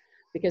foremost,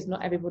 because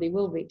not everybody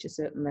will reach a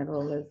certain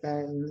level of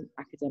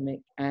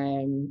academic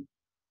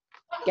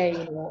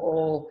gain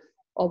or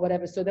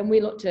whatever. So then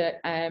we looked at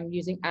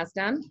using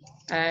ASDAN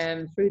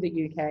through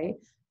the UK.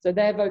 So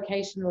they're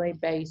vocationally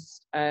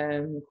based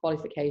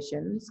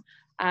qualifications.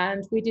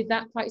 And we did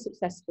that quite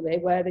successfully,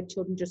 where the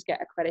children just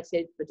get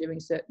accredited for doing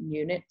certain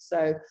units.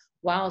 So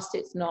whilst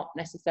it's not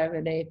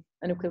necessarily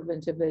an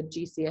equivalent of a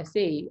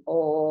GCSE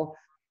or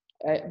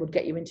it would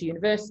get you into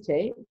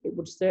university, it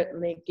would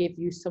certainly give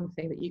you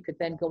something that you could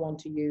then go on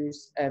to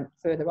use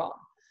further on.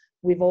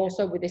 We've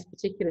also, with this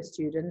particular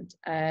student,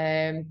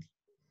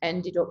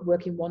 ended up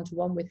working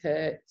one-to-one with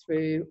her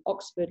through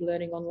Oxford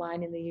Learning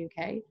Online in the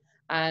UK,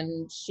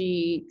 and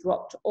she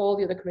dropped all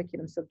the other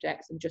curriculum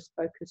subjects and just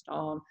focused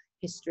on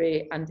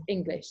history and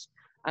English.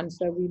 And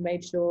so we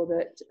made sure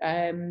that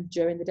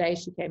during the day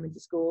she came into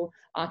school,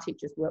 our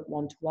teachers worked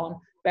one-to-one.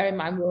 Bear in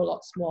mind, we're a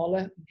lot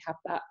smaller. We have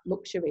that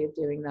luxury of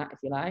doing that, if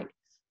you like.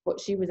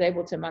 But she was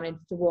able to manage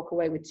to walk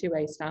away with 2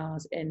 A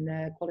stars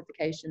in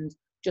qualifications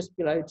just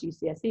below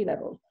GCSE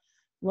level.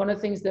 One of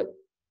the things that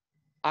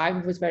I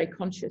was very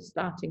conscious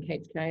starting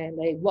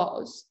HKLA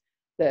was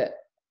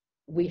that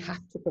we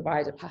have to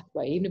provide a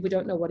pathway, even if we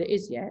don't know what it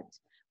is yet.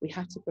 We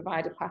have to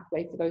provide a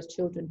pathway for those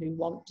children who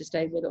want to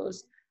stay with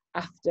us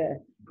after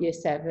year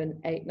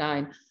 7, 8,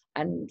 9.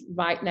 And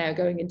right now,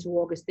 going into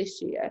August this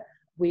year,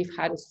 we've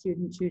had a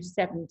student who's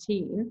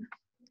 17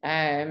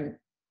 and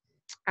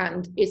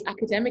is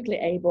academically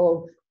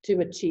able to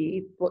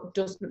achieve, but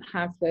doesn't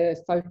have the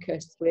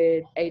focus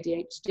with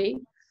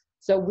ADHD.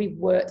 So we've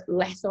worked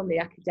less on the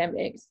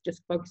academics,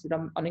 just focused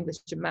on English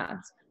and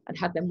maths, and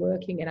had them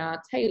working in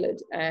our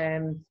tailored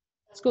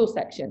school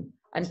section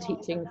and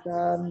teaching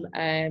them,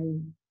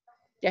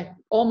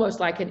 almost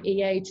like an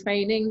EA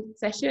training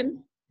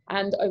session.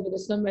 And over the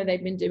summer,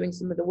 they've been doing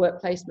some of the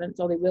work placements,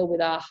 or they will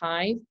with our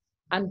Hive,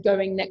 and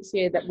going next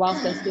year that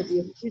whilst they'll still be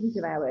a student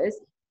of ours,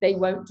 they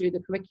won't do the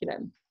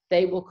curriculum.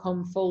 They will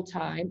come full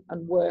time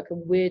and work,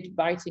 and we're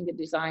writing and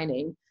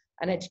designing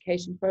an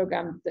education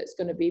program that's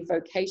going to be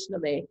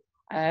vocationally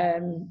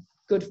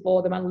good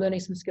for them and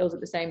learning some skills at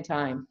the same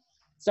time.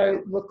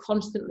 So we're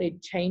constantly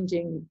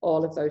changing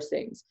all of those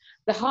things.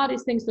 The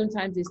hardest thing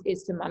sometimes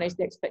is to manage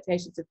the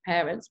expectations of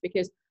parents,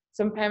 because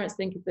some parents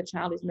think if the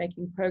child is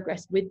making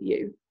progress with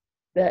you,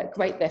 that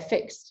great, they're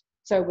fixed,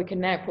 so we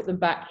can now put them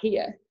back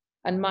here.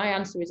 And my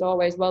answer is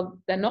always, well,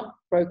 they're not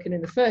broken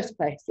in the first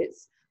place.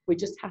 We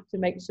just have to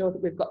make sure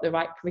that we've got the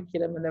right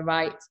curriculum and the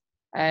right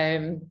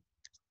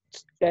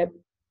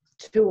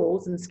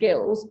tools and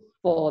skills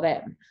for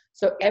them.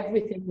 So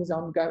everything is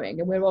ongoing,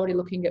 and we're already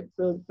looking at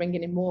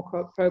bringing in more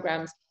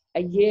programs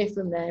a year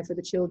from there for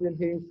the children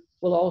who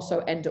will also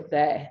end up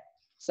there.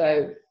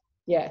 So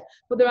yeah,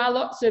 but there are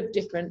lots of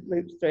different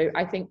routes through.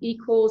 I think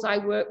Equals, I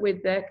worked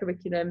with their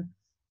curriculum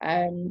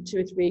 2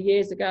 or 3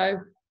 years ago,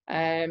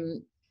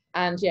 and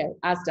yeah,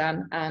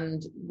 ASDAN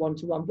and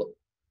one-to-one. But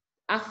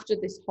after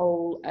this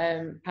whole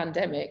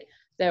pandemic,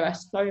 there are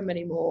so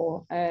many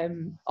more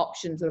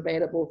options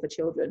available for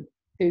children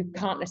who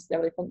can't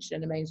necessarily function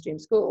in a mainstream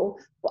school,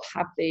 but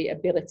have the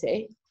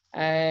ability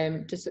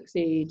to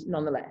succeed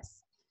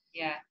nonetheless.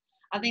 Yeah,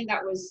 I think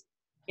that was,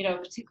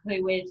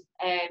 particularly with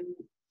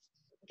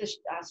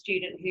our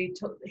student who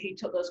took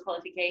those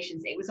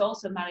qualifications, it was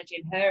also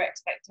managing her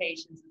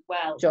expectations as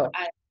well. Sure.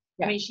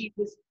 I mean, she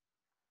was,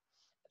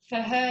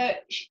 for her,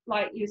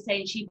 like you were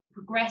saying, she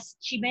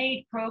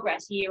made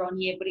progress year on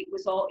year, but it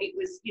was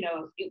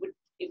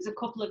a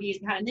couple of years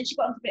behind, and then she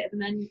got into a bit of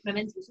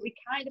momentum, so we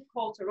kind of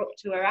caught her up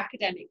to her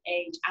academic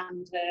age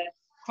and her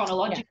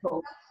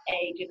chronological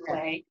age in a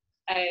way.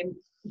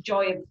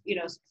 joy of, you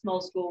know,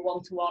 small school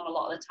one-to-one a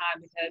lot of the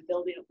time with her,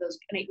 building up those,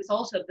 and it was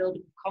also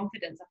building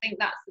confidence. I think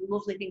that's the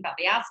lovely thing about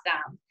the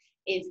ASDAM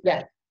is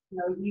that, you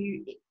know,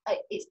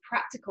 it's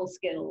practical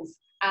skills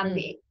and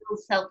it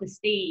builds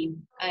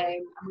self-esteem. I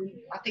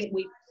think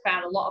we've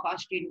found a lot of our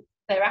students,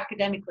 they're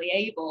academically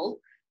able,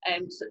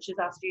 such as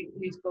our student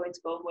who's going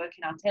to go and work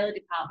in our tailor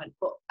department,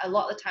 but a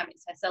lot of the time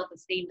it's her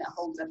self-esteem that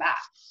holds her back.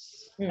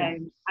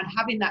 And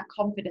having that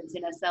confidence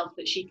in herself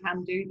that she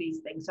can do these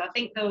things. So I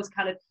think those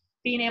kind of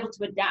being able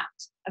to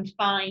adapt and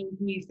find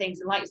new things,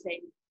 and like you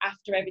say,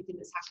 after everything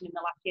that's happened in the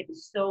last year,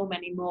 there's so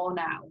many more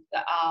now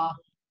that are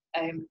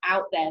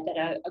out there that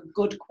are a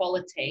good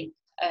quality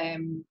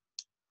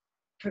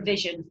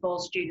provision for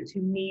students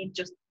who need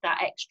just that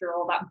extra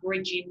or that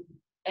bridging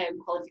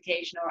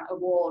qualification or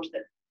award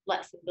that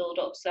lets them build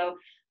up. So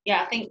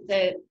yeah, I think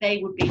that they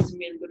would be some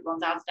really good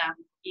ones, ASDAM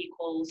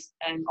equals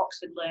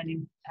Oxford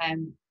Learning.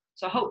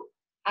 So I hope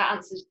that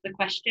answers the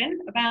question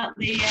about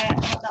the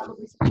about that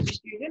lovely secondary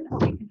student. I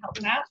hope you can help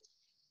them out.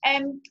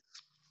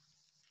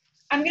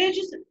 I'm going to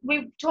just,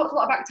 we've talked a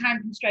lot about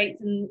time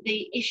constraints and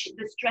the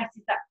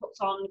stresses that puts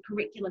on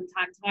curriculum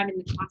time in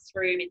the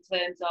classroom in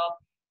terms of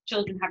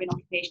children having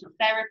occupational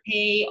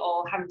therapy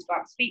or having to go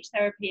out to speech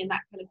therapy and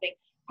that kind of thing.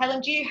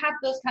 Helen, do you have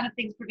those kind of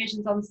things,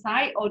 provisions on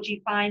site, or do you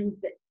find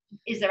that,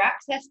 is there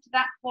access to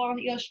that for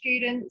your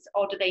students,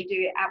 or do they do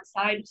it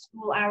outside of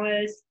school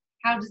hours?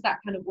 How does that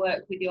kind of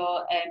work with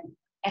your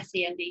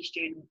SEND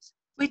students?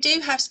 We do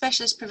have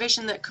specialist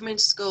provision that come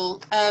into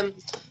school.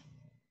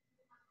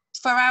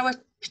 For our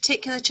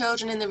particular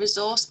children in the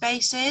resource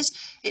bases,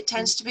 it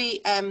tends to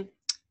be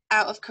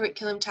out of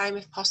curriculum time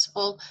if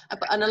possible,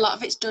 and a lot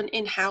of it's done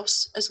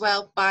in-house as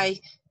well by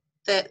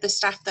the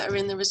staff that are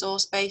in the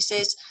resource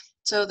bases.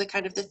 So the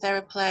kind of the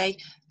Theraplay,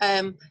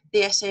 the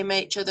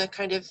SAMH, or the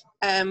kind of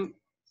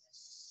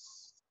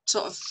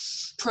sort of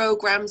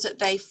programs that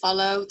they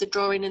follow, the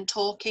drawing and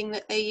talking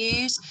that they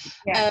use.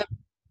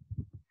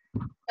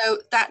 So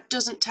that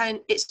doesn't tend,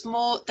 it's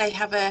more, they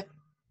have a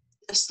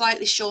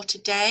slightly shorter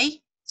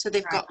day, so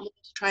they've got more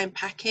to try and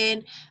pack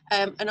in,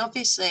 and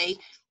obviously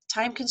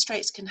time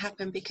constraints can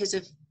happen because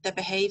of their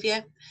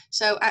behaviour.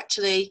 So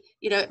actually,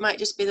 you know, it might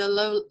just be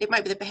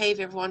the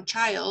behaviour of one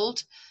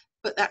child,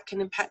 but that can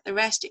impact the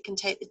rest. It can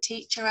take the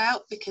teacher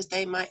out because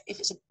they might, if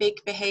it's a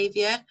big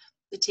behaviour,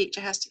 the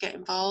teacher has to get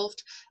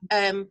involved.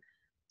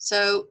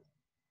 So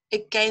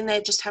again,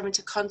 they're just having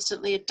to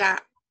constantly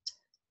adapt,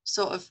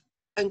 sort of,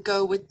 and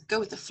go with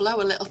the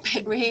flow a little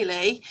bit,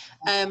 really,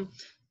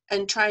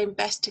 and trying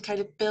best to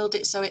kind of build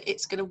it so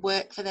it's going to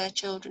work for their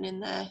children in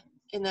their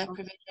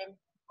provision.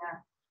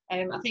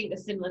 I think a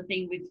similar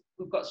thing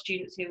we've got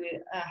students who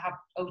have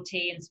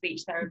OT and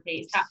speech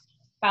therapy. It's that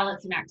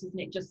balancing act, isn't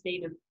it,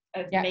 Justine,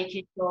 of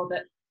making sure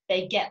that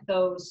they get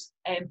those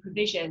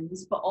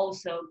provisions, but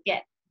also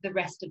get the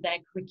rest of their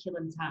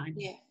curriculum time.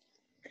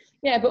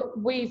 Yeah, but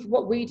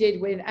what we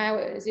did with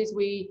ours is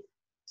we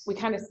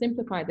kind of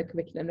simplified the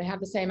curriculum. They have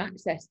the same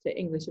access to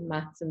English and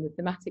maths and the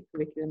thematic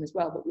curriculum as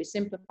well, but we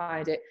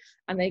simplified it,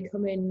 and they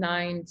come in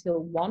 9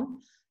 till 1.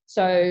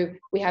 So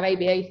we have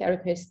ABA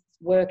therapists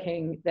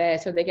working there,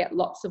 so they get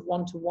lots of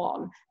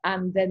one-to-one,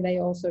 and then they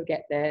also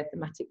get their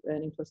thematic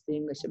learning plus the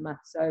English and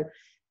maths. So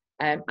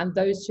and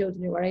those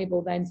children who are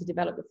able then to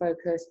develop the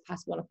focus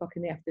past 1 o'clock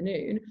in the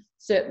afternoon,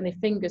 certainly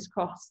fingers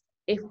crossed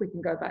if we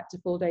can go back to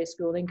full-day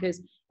schooling,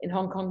 because in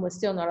Hong Kong we're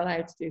still not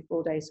allowed to do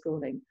full-day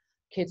schooling.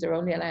 Kids are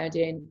only allowed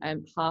in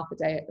half a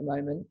day at the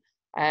moment,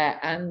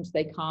 and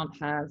they can't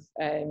have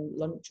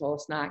lunch or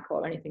snack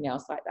or anything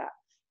else like that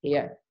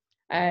here.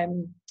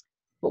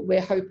 But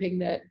we're hoping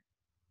that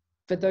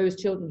for those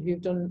children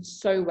who've done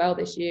so well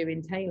this year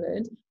in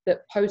tailored,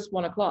 that post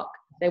 1 o'clock,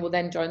 they will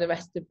then join the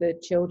rest of the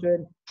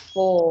children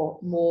for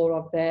more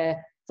of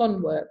their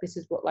fun work. This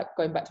is what, like,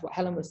 going back to what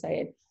Helen was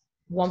saying,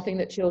 one thing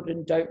that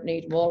children don't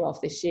need more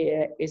of this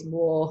year is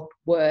more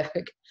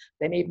work.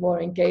 They need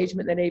more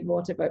engagement, they need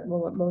more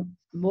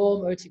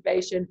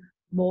motivation,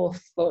 more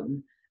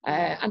fun.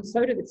 And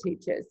so do the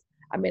teachers.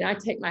 I mean, I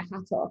take my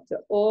hat off to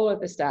all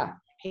of the staff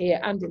here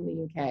and in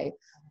the UK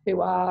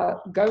who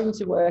are going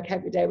to work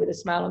every day with a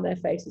smile on their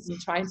faces and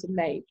trying to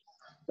make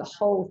the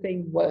whole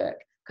thing work,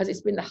 because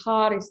it's been the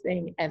hardest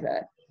thing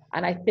ever.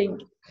 And I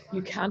think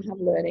you can have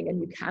learning and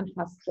you can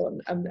have fun,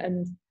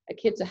 and if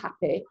kids are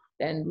happy,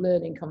 then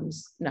learning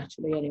comes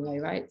naturally anyway,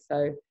 right?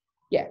 So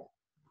yeah,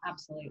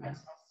 absolutely.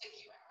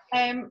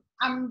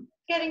 I'm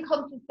getting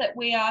conscious that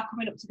we are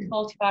coming up to the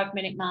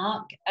 45-minute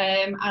mark,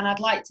 and I'd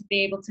like to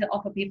be able to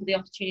offer people the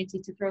opportunity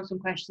to throw some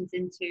questions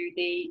into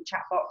the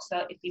chat box,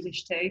 so if you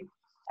wish to.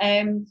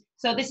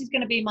 So this is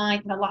going to be my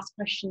kind of last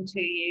question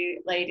to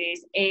you,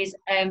 ladies, is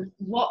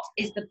what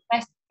is the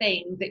best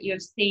thing that you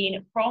have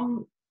seen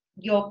from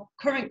your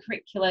current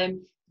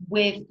curriculum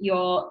with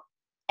your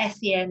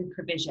SEN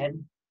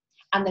provision?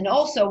 And then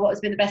also, what has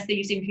been the best thing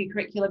you've seen for your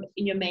curriculum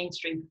in your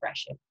mainstream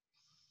progression?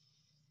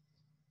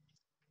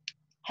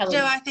 Helen?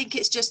 I think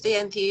it's just the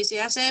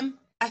enthusiasm.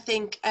 I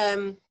think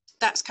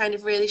that's kind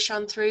of really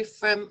shone through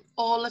from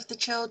all of the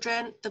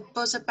children, the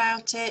buzz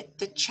about it,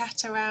 the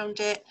chat around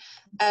it.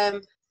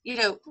 you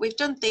know, we've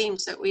done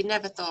themes that we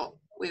never thought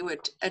we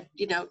would,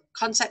 you know,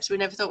 concepts we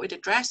never thought we'd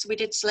address. We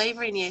did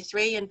slavery in year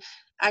 3, and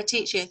I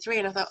teach year 3,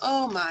 and I thought,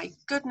 oh my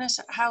goodness,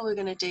 how are we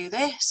going to do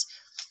this?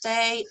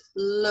 They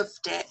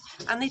loved it,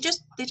 and they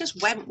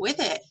just went with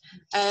it.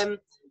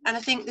 And I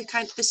think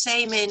the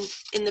same in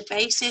the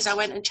bases. I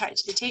went and chatted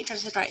to the teacher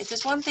and said, right, if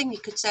there's one thing you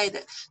could say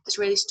that's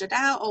really stood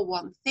out, or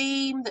one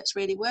theme that's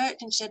really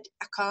worked, and she said,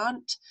 I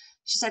can't.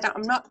 She said,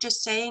 I'm not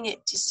just saying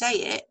it to say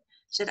it.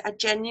 She said, I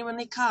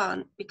genuinely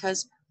can't,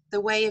 because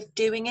the way of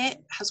doing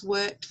it has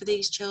worked for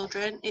these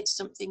children. It's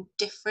something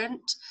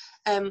different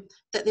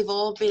that they've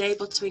all been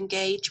able to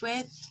engage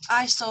with.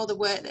 I saw the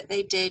work that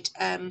they did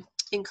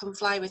in Come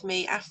Fly With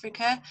Me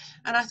Africa,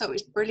 and I thought it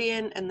was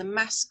brilliant, and the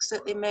masks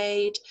that they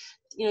made,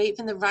 you know,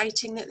 even the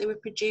writing that they were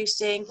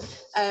producing,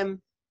 and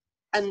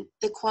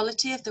the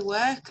quality of the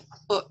work.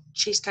 But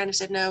she's kind of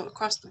said, no,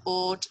 across the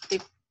board,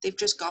 they've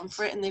just gone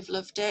for it and they've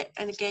loved it.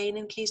 And again,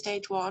 in Key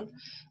Stage 1,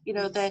 you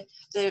know, the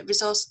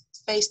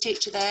resource-based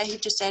teacher there, he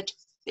just said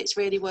it's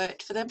really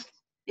worked for them.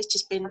 It's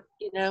just been,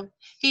 you know,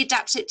 he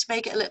adapts it to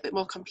make it a little bit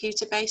more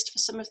computer-based for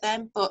some of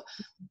them, but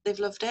they've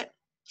loved it.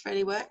 It's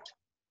really worked.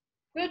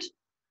 Good.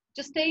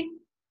 Justine?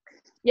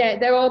 Yeah,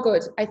 they're all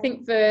good. I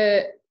think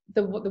for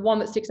the one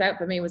that sticks out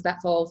for me was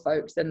That's All,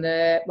 Folks, and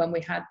when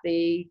we had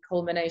the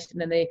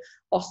culmination and the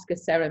Oscar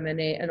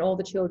ceremony, and all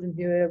the children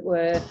who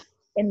were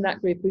in that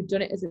group who'd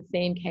done it as a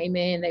theme came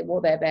in, they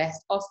wore their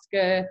best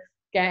Oscar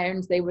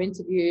gowns, they were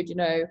interviewed, you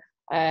know,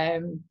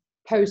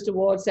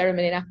 post-award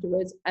ceremony and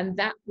afterwards, and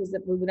that was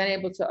that we were then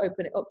able to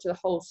open it up to the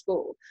whole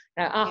school.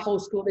 Now our whole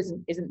school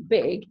isn't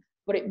big,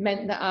 but it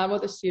meant that our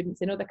other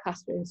students in other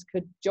classrooms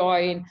could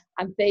join,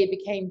 and they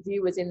became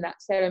viewers in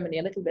that ceremony,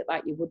 a little bit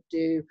like you would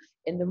do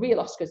in the real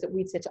Oscars, that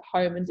we'd sit at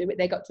home and do it.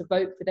 They got to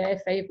vote for their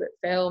favourite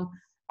film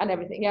and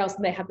everything else,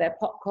 and they had their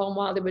popcorn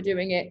while they were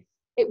doing it.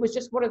 It was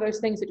just one of those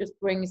things that just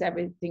brings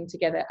everything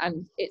together,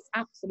 and it's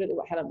absolutely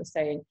what Helen was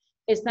saying.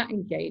 It's that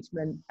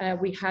engagement.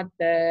 We had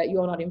the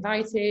You're Not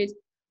Invited,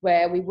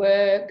 where we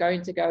were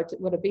going to go to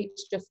a beach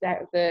just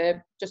out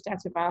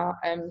of our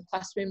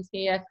classrooms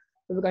here.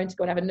 We were going to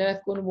go and have a Nerf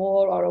gun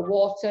war or a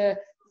water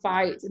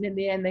fight, and in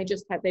the end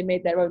they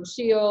made their own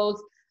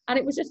shields, and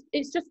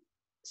it's just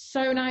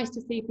so nice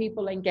to see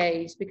people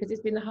engaged, because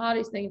it's been the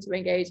hardest thing to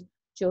engage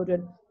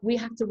children. We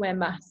have to wear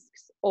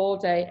masks all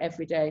day,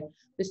 every day.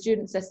 The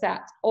students are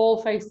sat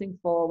all facing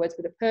forwards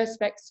with a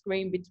perspex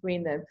screen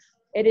between them.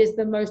 It is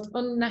the most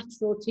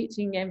unnatural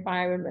teaching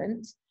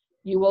environment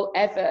you will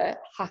ever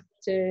have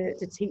to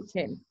teach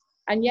in,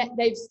 and yet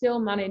they've still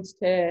managed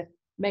to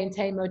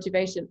maintain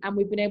motivation, and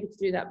we've been able to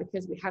do that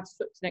because we have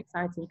such an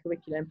exciting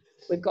curriculum.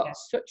 We've got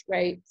such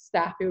great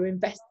staff who are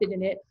invested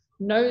in it,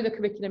 know the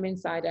curriculum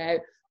inside out.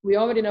 We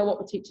already know what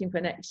we're teaching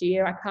for next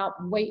year. I can't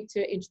wait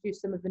to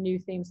introduce some of the new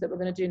themes that we're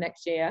going to do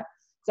next year.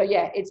 So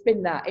yeah, it's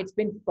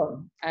been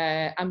fun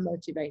and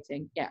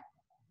motivating. Yeah,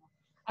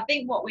 I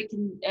think what we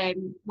can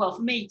well,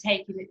 for me,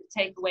 take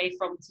away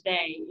from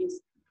today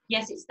is,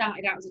 yes, it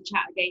started out as a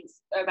chat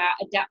about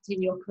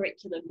adapting your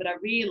curriculum, but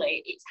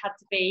it's had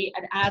to be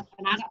an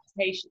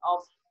adaptation of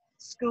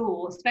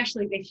school,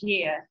 especially this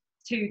year,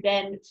 to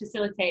then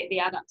facilitate the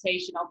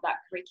adaptation of that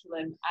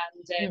curriculum.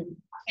 And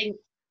I think,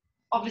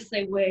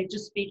 obviously, we're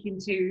just speaking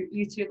to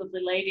you two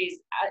lovely ladies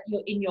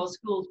in your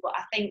schools, but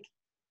I think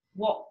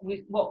what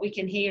we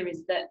can hear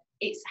is that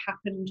it's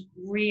happened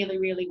really,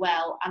 really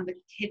well, and the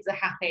kids are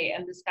happy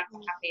and the staff are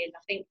happy. And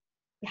I think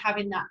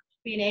having that,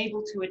 being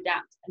able to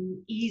adapt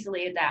and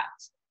easily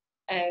adapt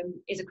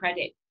is a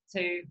credit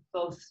to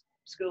both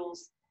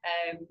schools,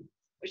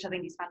 which I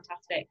think is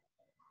fantastic.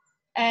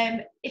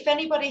 If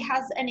anybody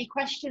has any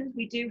questions,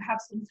 we do have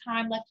some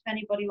time left if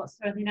anybody wants to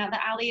throw anything out there.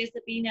 Ali, has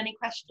there been any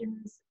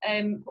questions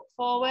put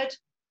forward?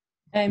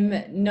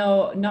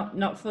 No,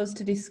 not for us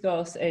to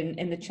discuss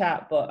in the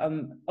chat, but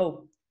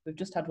oh, we've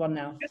just had one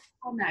now.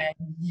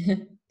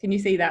 Can you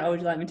see that, or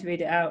would you like me to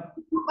read it out?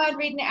 I don't mind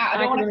reading it out. I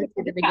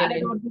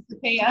don't want to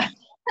disappear.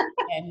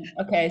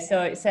 Okay,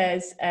 so it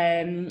says,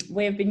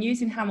 we have been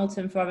using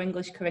Hamilton for our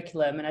English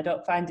curriculum, and I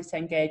don't find it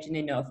engaging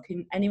enough.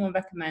 Can anyone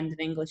recommend an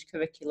English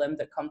curriculum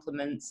that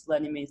complements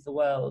Learning Means the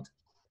World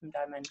from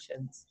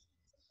Dimensions?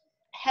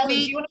 Helen, do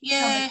you want to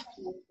comment?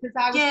 Because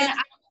I was going to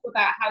ask you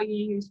about how you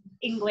use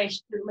English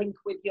to link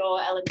with your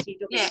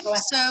LMTW. Yeah,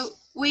 so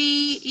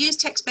we use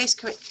text-based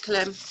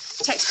curriculum,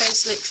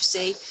 text-based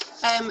literacy.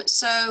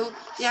 So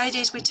the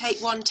idea is we take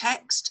one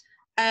text,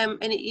 and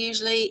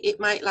it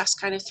might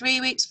last kind of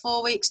 3 weeks,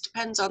 4 weeks,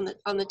 depends on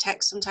the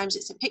text. Sometimes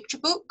it's a picture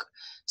book,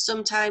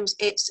 sometimes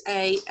it's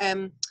a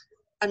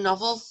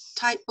novel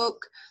type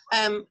book.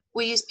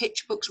 We use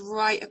picture books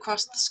right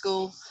across the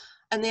school,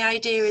 and the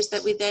idea is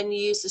that we then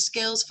use the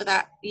skills for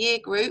that year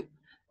group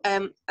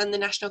and the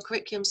national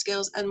curriculum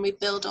skills, and we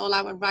build all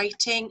our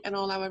writing and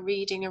all our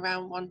reading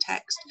around one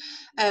text.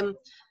 And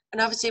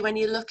obviously when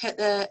you look at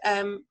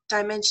the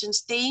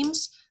Dimensions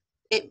themes,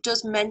 it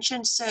does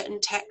mention certain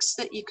texts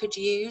that you could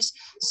use.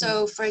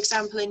 So for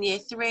example, in year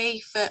 3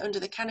 for Under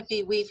the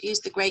Canopy, we've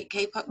used The Great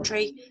Kapok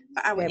Tree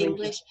for our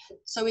English.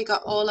 So we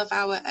got all of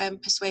our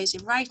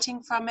persuasive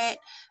writing from it.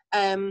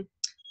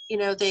 you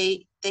know,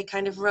 they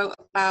kind of wrote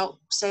about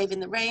saving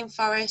the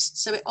rainforest,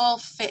 so it all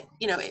fit,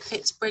 you know, it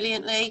fits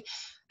brilliantly.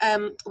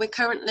 We're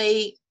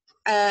currently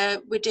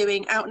we're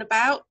doing out and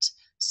about,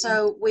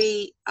 so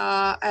we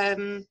are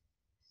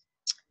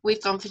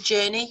we've gone for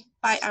Journey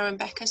by Aaron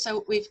Becker.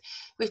 So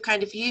we've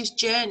kind of used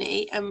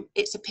Journey, and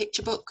it's a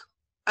picture book,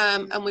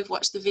 and we've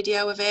watched the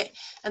video of it,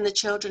 and the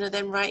children are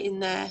then writing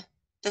their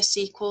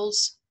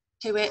sequels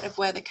to it of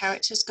where the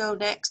characters go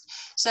next.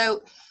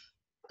 So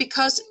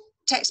because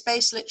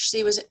text-based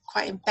literacy was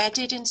quite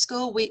embedded in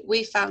school,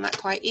 we found that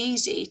quite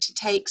easy to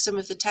take some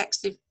of the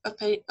text. The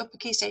upper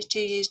Key Stage 2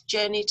 used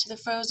Journey to the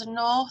Frozen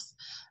North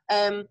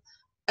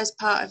as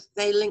part of,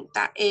 they linked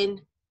that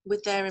in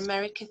with their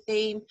America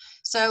theme.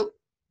 So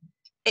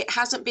it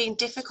hasn't been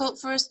difficult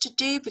for us to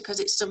do because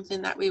it's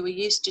something that we were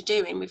used to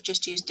doing. We've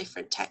just used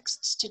different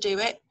texts to do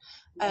it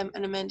and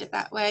amend it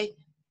that way.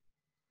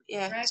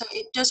 Yeah, right. So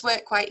it does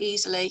work quite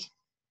easily.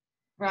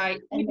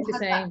 Right. And the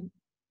same.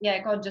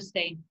 Yeah, go on,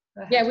 Justine.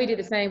 Go yeah, we did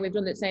the same. We've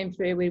done the same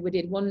through. We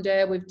did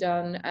Wonder. We've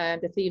done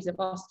The Thieves of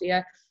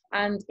Ostia,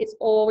 and it's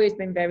always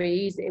been very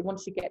easy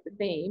once you get the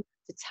theme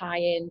to tie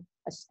in,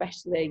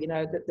 especially, you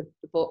know, the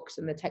books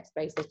and the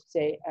text-based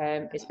literacy.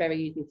 It's very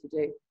easy to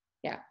do.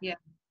 Yeah. Yeah.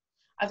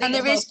 And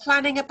there is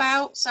planning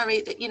about,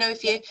 sorry, that, you know,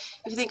 if you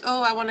think,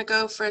 oh, I want to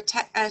go for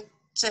a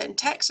certain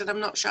text and I'm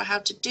not sure how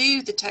to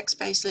do the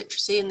text-based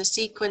literacy and the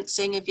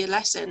sequencing of your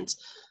lessons,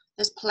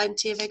 there's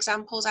plenty of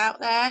examples out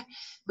there,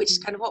 which is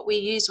kind of what we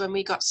used when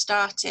we got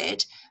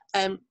started.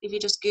 If you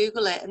just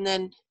Google it, and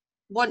then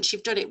once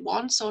you've done it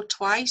once or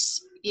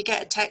twice, you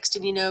get a text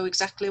and you know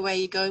exactly where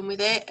you're going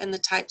with it and the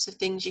types of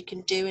things you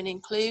can do and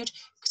include,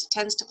 because it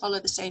tends to follow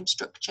the same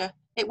structure.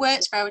 It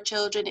works for our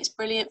children. It's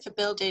brilliant for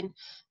building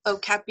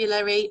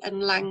vocabulary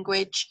and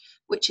language,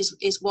 which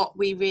is what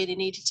we really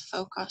needed to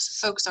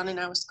focus on in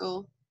our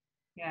school.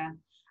 Yeah,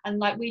 and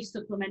like we've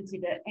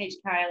supplemented at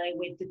HKLA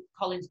with the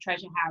Collins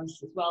Treasure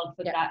House as well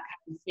for that kind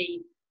of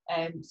see,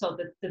 so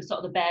the sort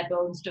of the bare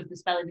bones stuff, the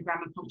spelling, the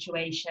grammar,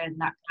 punctuation,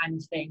 that kind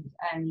of thing.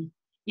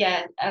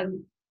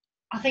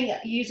 I think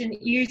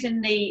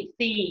using the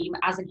theme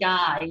as a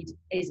guide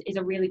is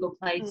a really good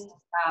place to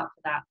start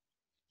for that.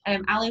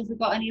 Ali, have we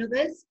got any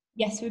others?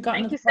 Yes, we've got.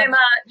 Thank you so much.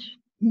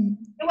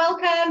 You're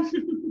welcome.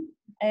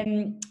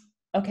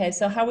 Okay,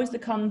 so how is the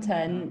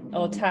content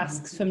or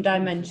tasks from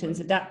Dimensions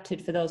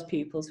adapted for those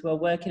pupils who are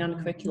working on a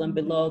curriculum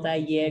below their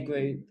year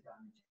group?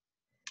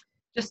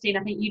 Justine,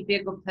 I think you'd be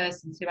a good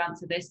person to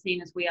answer this,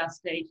 seeing as we are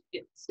stage.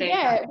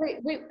 Yeah,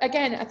 we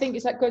again, I think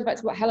it's like goes back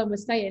to what Helen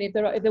was saying. If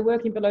they're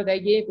working below their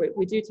year group,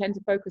 we do tend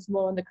to focus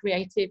more on the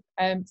creative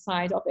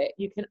side of it.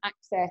 You can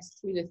access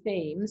through the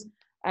themes.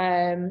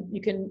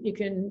 You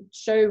can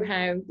show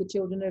how the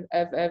children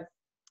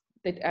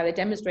they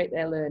demonstrate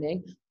their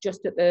learning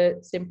just at the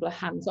simpler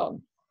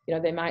hands-on. You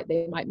know, they might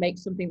make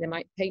something, they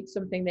might paint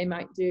something, they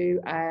might do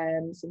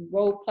some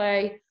role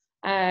play,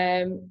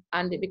 and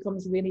it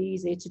becomes really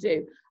easy to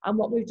do. And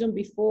what we've done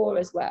before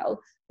as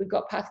well, we've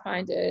got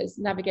Pathfinders,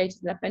 Navigators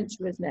and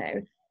Adventurers now.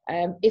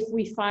 If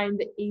we find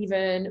that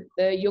even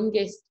the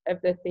youngest of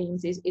the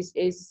themes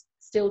is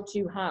still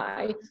too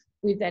high,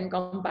 we've then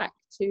gone back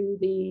to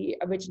the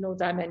original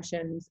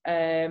Dimensions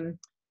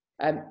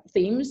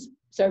themes.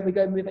 So we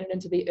go moving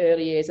into the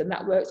early years, and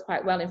that works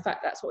quite well. In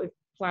fact, that's what we've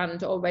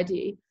planned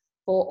already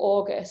for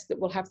August, that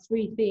we'll have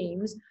 3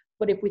 themes.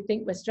 But if we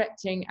think we're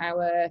stretching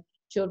our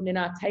children in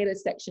our tailored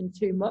section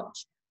too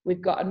much,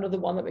 we've got another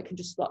one that we can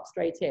just slot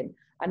straight in.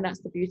 And that's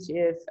the beauty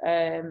of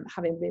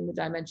having been with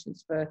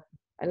Dimensions for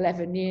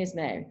 11 years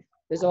now.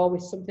 There's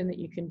always something that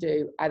you can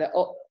do either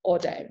up or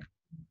down.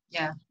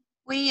 Yeah.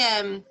 We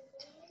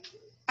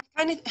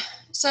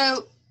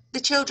so the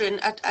children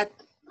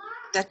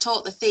they're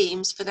taught the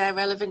themes for their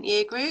relevant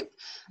year group,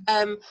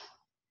 kind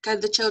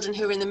of the children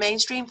who are in the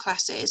mainstream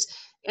classes.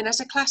 And as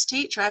a class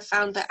teacher, I've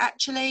found that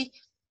actually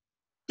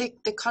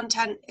the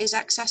content is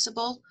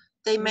accessible.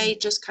 They may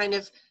just kind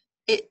of,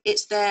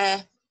 it's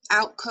their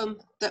outcome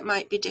that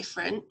might be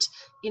different.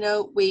 You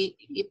know,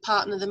 you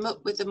partner them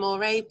up with the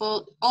more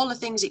able, all the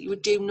things that you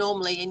would do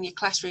normally in your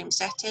classroom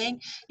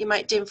setting. You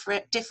might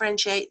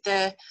differentiate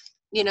the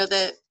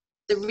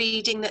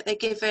reading that they're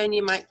given,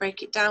 you might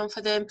break it down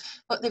for them,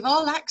 but they've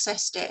all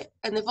accessed it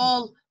and they've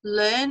all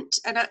learnt.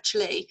 And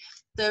actually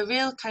the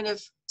real kind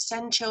of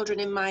SEND children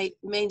in my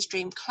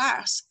mainstream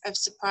class have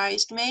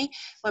surprised me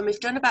when we've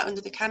done about Under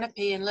the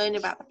Canopy and learning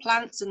about the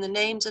plants and the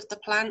names of the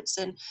plants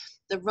and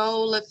the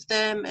role of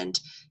them and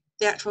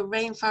the actual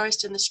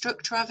rainforest and the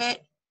structure of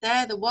it.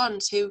 They're the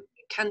ones who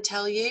can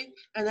tell you,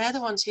 and they're the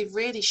ones who've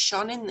really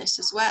shone in this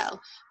as well,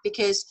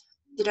 because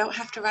they don't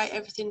have to write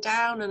everything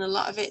down, and a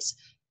lot of it's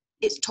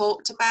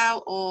talked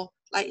about, or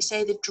like you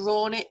say, they've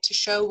drawn it to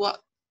show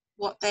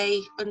what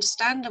they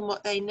understand and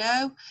what they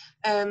know.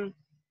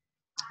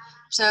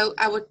 So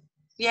I would,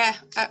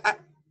 I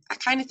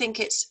kind of think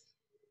it's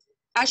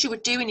as you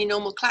would do in your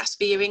normal class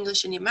for your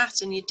English and your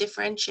maths, and you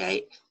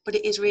differentiate, but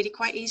it is really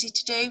quite easy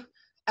to do.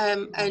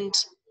 And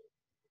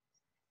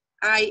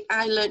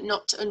I learned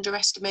not to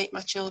underestimate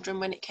my children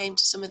when it came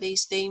to some of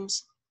these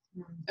themes.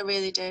 I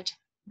really did.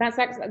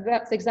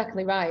 That's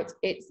exactly right.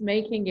 It's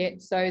making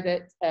it so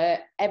that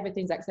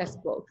everything's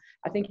accessible.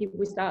 I think if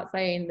we start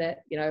saying that,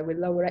 you know, with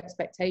lower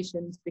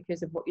expectations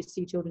because of what you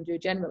see children do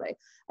generally,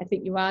 I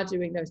think you are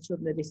doing those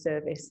children a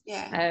disservice.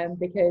 Yeah.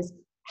 Because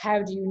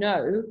how do you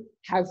know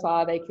how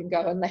far they can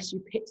go unless you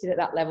pitch it at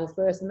that level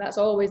first? And that's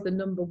always the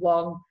number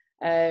one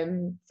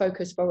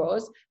focus for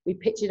us. We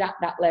pitch it at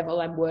that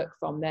level and work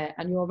from there.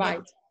 And you're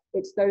right,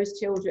 it's those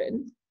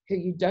children who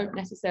you don't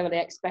necessarily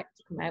expect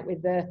to come out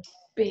with the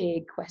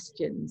big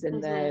questions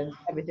and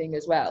everything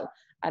as well,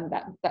 and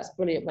that's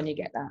brilliant when you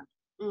get that.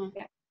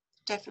 Yeah,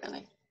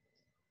 definitely.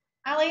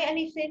 Ali,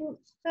 anything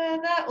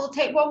further? We'll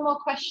take one more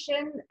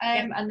question,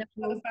 and then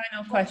the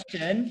final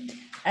question.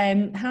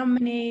 How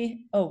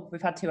many? Oh,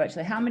 we've had two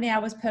actually. How many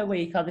hours per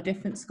week are the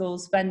different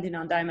schools spending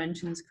on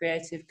Dimensions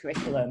creative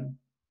curriculum?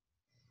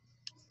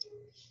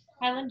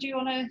 Helen, do you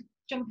want to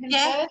jump in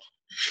first?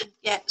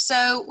 Yeah.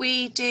 So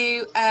we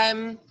do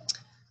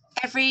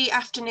every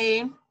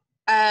afternoon.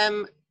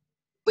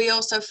 We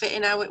also fit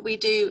in we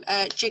do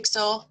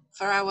jigsaw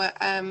for our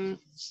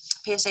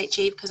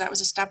PSHE because that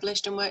was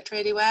established and worked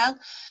really well.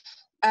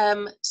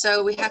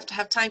 So we have to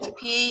have time for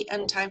PE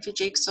and time for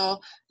jigsaw.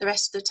 The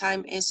rest of the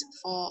time is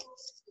for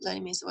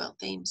Learning Means the World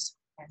themes.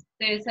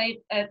 So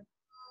say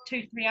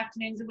 2-3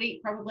 afternoons a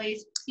week probably.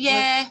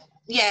 Yeah.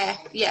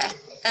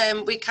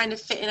 We kind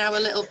of fit in our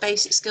little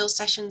basic skills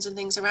sessions and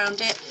things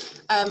around it,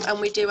 and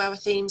we do our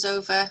themes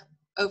over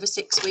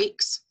 6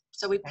 weeks.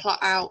 So we plot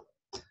out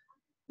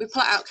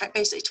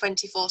basically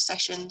 24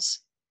 sessions.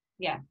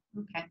 Yeah.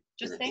 Okay.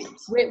 Justine?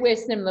 We're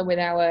similar with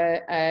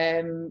our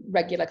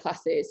regular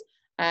classes,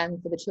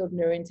 and for the children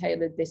who are in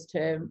tailored this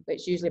term,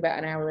 it's usually about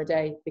an hour a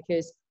day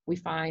because we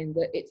find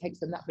that it takes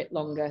them that bit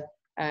longer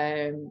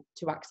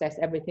to access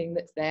everything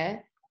that's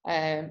there,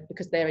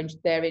 because they're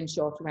in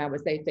shorter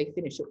hours. They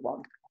finish at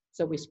 1,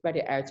 so we spread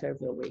it out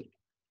over a week.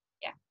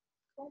 Yeah.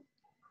 Cool.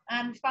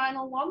 And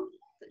final one,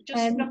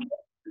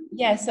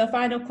 Yeah, so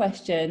final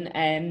question.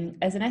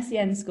 As an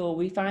SEN school,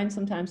 we find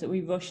sometimes that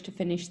we rush to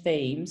finish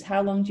themes.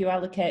 How long do you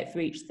allocate for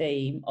each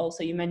theme?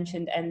 Also, you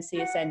mentioned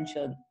NC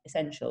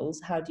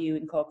essentials. How do you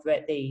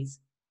incorporate these?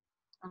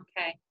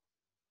 Okay.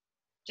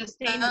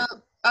 Justine? No,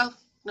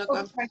 go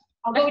on.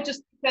 I'll go with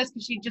just first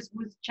because she just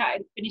was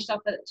finished off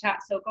the chat.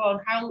 So go on.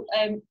 How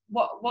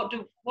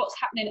what's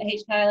happening at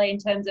HKLA in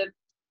terms of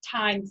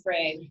time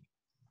frame?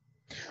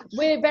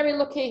 We're very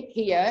lucky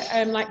here.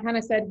 Like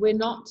Hannah said, we're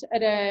not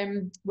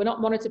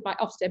monitored by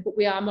Ofsted, but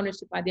we are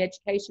monitored by the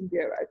Education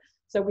Bureau.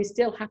 So we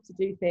still have to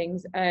do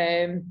things.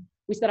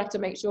 We still have to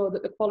make sure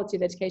that the quality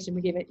of education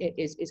we give it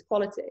is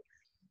quality.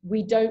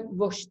 We don't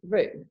rush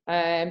through.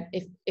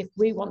 If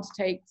we want to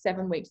take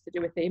 7 weeks to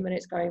do a theme and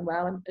it's going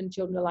well and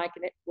children are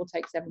liking it, we'll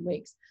take 7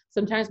 weeks.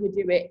 Sometimes we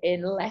do it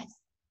in less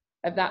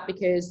of that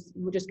because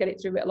we'll just get it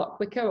through it a lot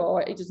quicker,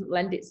 or it doesn't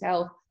lend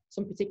itself.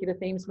 Some particular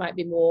themes might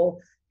be more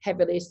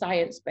heavily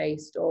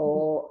science-based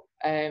or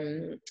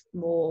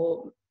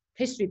more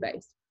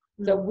history-based.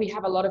 So we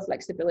have a lot of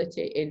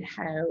flexibility in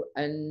how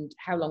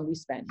long we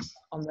spend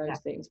on those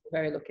things. We're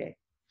very lucky.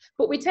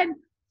 But we tend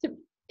to,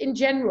 in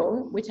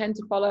general,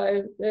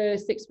 follow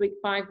the 6 week,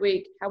 5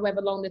 week, however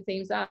long the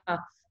themes are.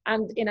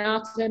 And in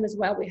our term as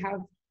well, we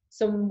have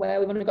some where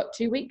we've only got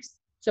 2 weeks.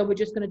 So we're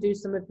just going to do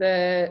some of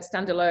the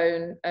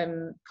standalone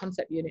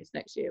concept units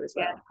next year as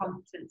well. Yeah,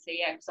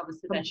 competency, because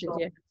obviously they're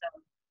short.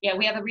 Yeah,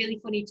 we have a really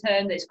funny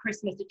term that's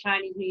Christmas to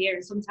Chinese New Year,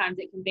 and sometimes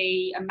it can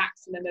be a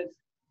maximum of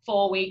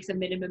 4 weeks, a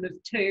minimum of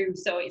 2,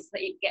 so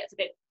it gets a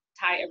bit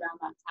tight around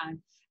that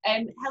time.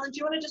 Helen, do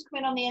you want to just come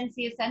in on the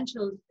NC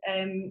Essentials?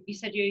 You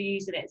said you're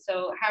using it,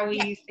 so how are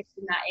you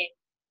fitting that in?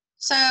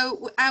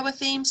 So our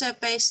themes are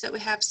based that we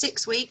have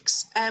 6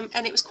 weeks,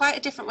 and it was quite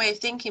a different way of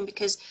thinking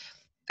because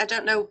I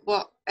don't know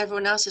what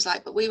everyone else is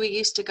like, but we were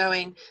used to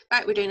going,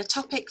 right, we're doing a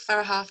topic for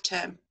a half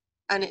term,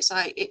 and it's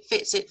like it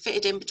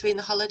fitted in between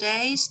the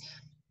holidays.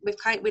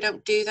 We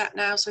don't do that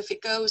now, so if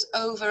it goes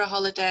over a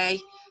holiday,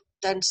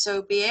 then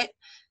so be it.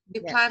 We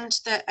planned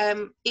that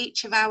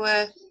each of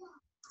our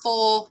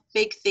 4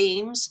 big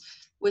themes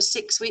was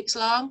 6 weeks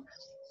long,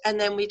 and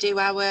then we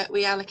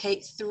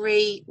allocate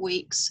 3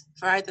 weeks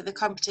for either the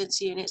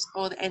competency units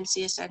or the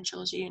NC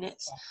Essentials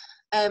units.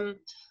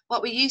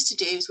 What we used to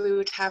do is we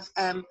would have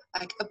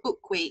like a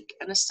book week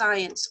and a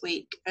science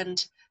week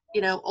and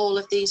all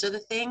of these other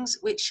things,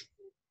 which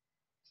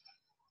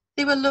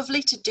they were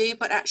lovely to do,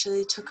 but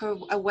actually took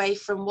away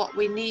from what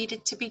we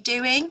needed to be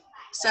doing.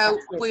 So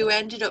we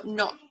ended up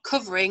not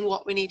covering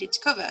what we needed to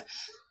cover.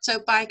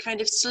 So by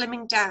kind of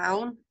slimming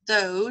down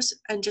those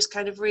and just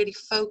kind of really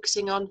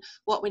focusing on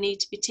what we need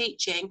to be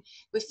teaching,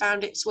 we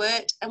found it's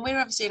worked. And we're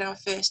obviously in our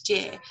first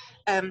year.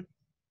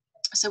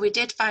 So we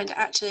did find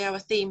actually our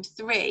theme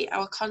 3,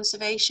 our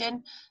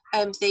conservation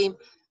theme,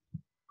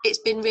 it's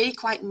been really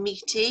quite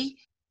meaty.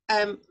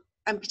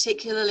 And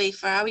particularly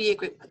for our year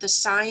group, the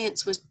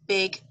science was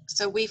big.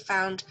 So we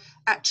found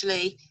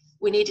actually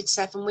we needed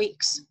 7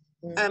 weeks.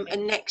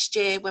 And next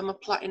year when we're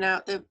plotting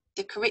out the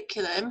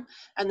curriculum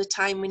and the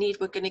time we need,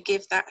 we're going to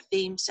give that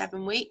theme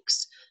 7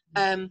 weeks.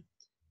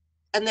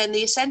 And then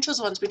the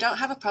essentials ones, we don't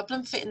have a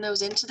problem fitting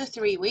those into the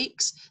 3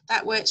 weeks.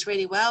 That works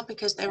really well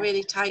because they're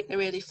really tight, they're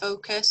really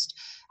focused.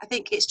 I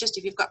think it's just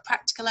if you've got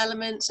practical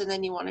elements and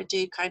then you want to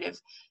do kind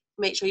of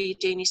make sure you're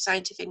doing your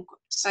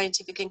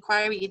scientific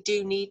inquiry, you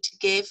do need to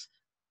give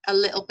a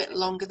little bit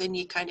longer than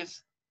you kind of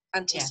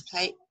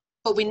anticipate.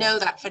 But we know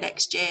that for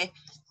next year.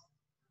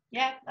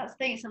 Yeah, that's the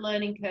thing. It's a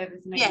learning curve,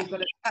 isn't it? Yeah, You've got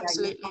to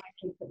absolutely.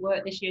 things that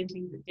worked this year and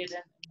things that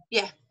didn't.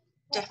 Yeah,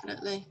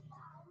 definitely.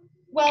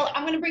 Well,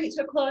 I'm going to bring it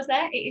to a close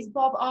there. It is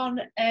bob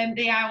on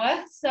the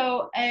hour.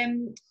 So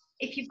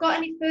if you've got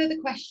any further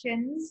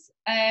questions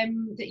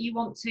that you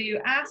want to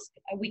ask,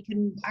 I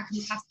can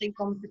pass things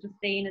on to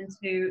Justine and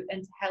to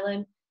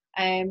Helen.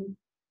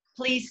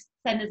 Please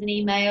send us an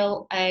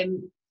email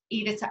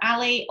either to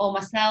Ali or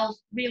myself.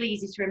 Really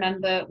easy to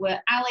remember. We're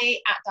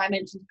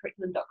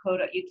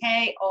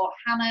ali@dimensionscurriculum.co.uk or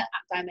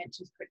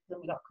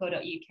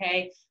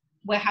hannah@dimensionscurriculum.co.uk.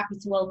 We're happy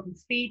to welcome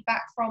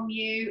feedback from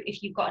you.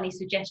 If you've got any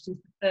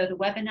suggestions for further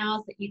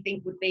webinars that you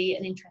think would be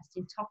an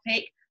interesting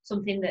topic,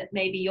 something that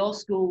maybe your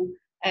school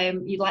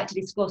you'd like to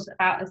discuss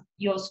about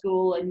your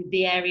school and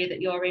the area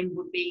that you're in,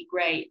 would be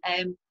great.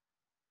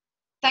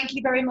 Thank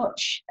you very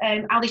much.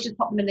 Ali's just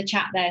popped them in the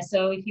chat there,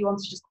 so if you want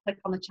to just click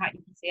on the chat,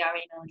 you can see our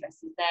email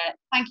addresses there.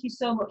 Thank you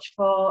so much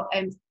for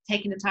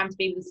taking the time to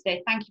be with us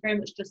today. Thank you very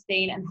much,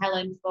 Justine and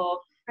Helen,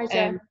 for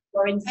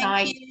your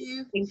insight.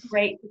 It's been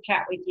great to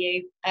chat with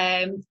you.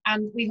 And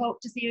we hope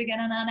to see you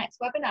again on our next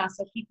webinar,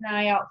 so keep an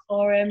eye out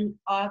for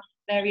our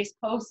various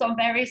posts on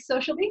various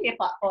social media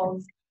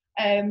platforms.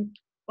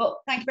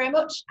 But thank you very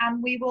much,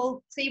 and we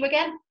will see you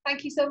again.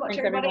 Thank you so much,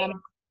 everybody.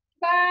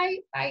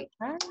 Bye. Bye.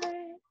 Bye.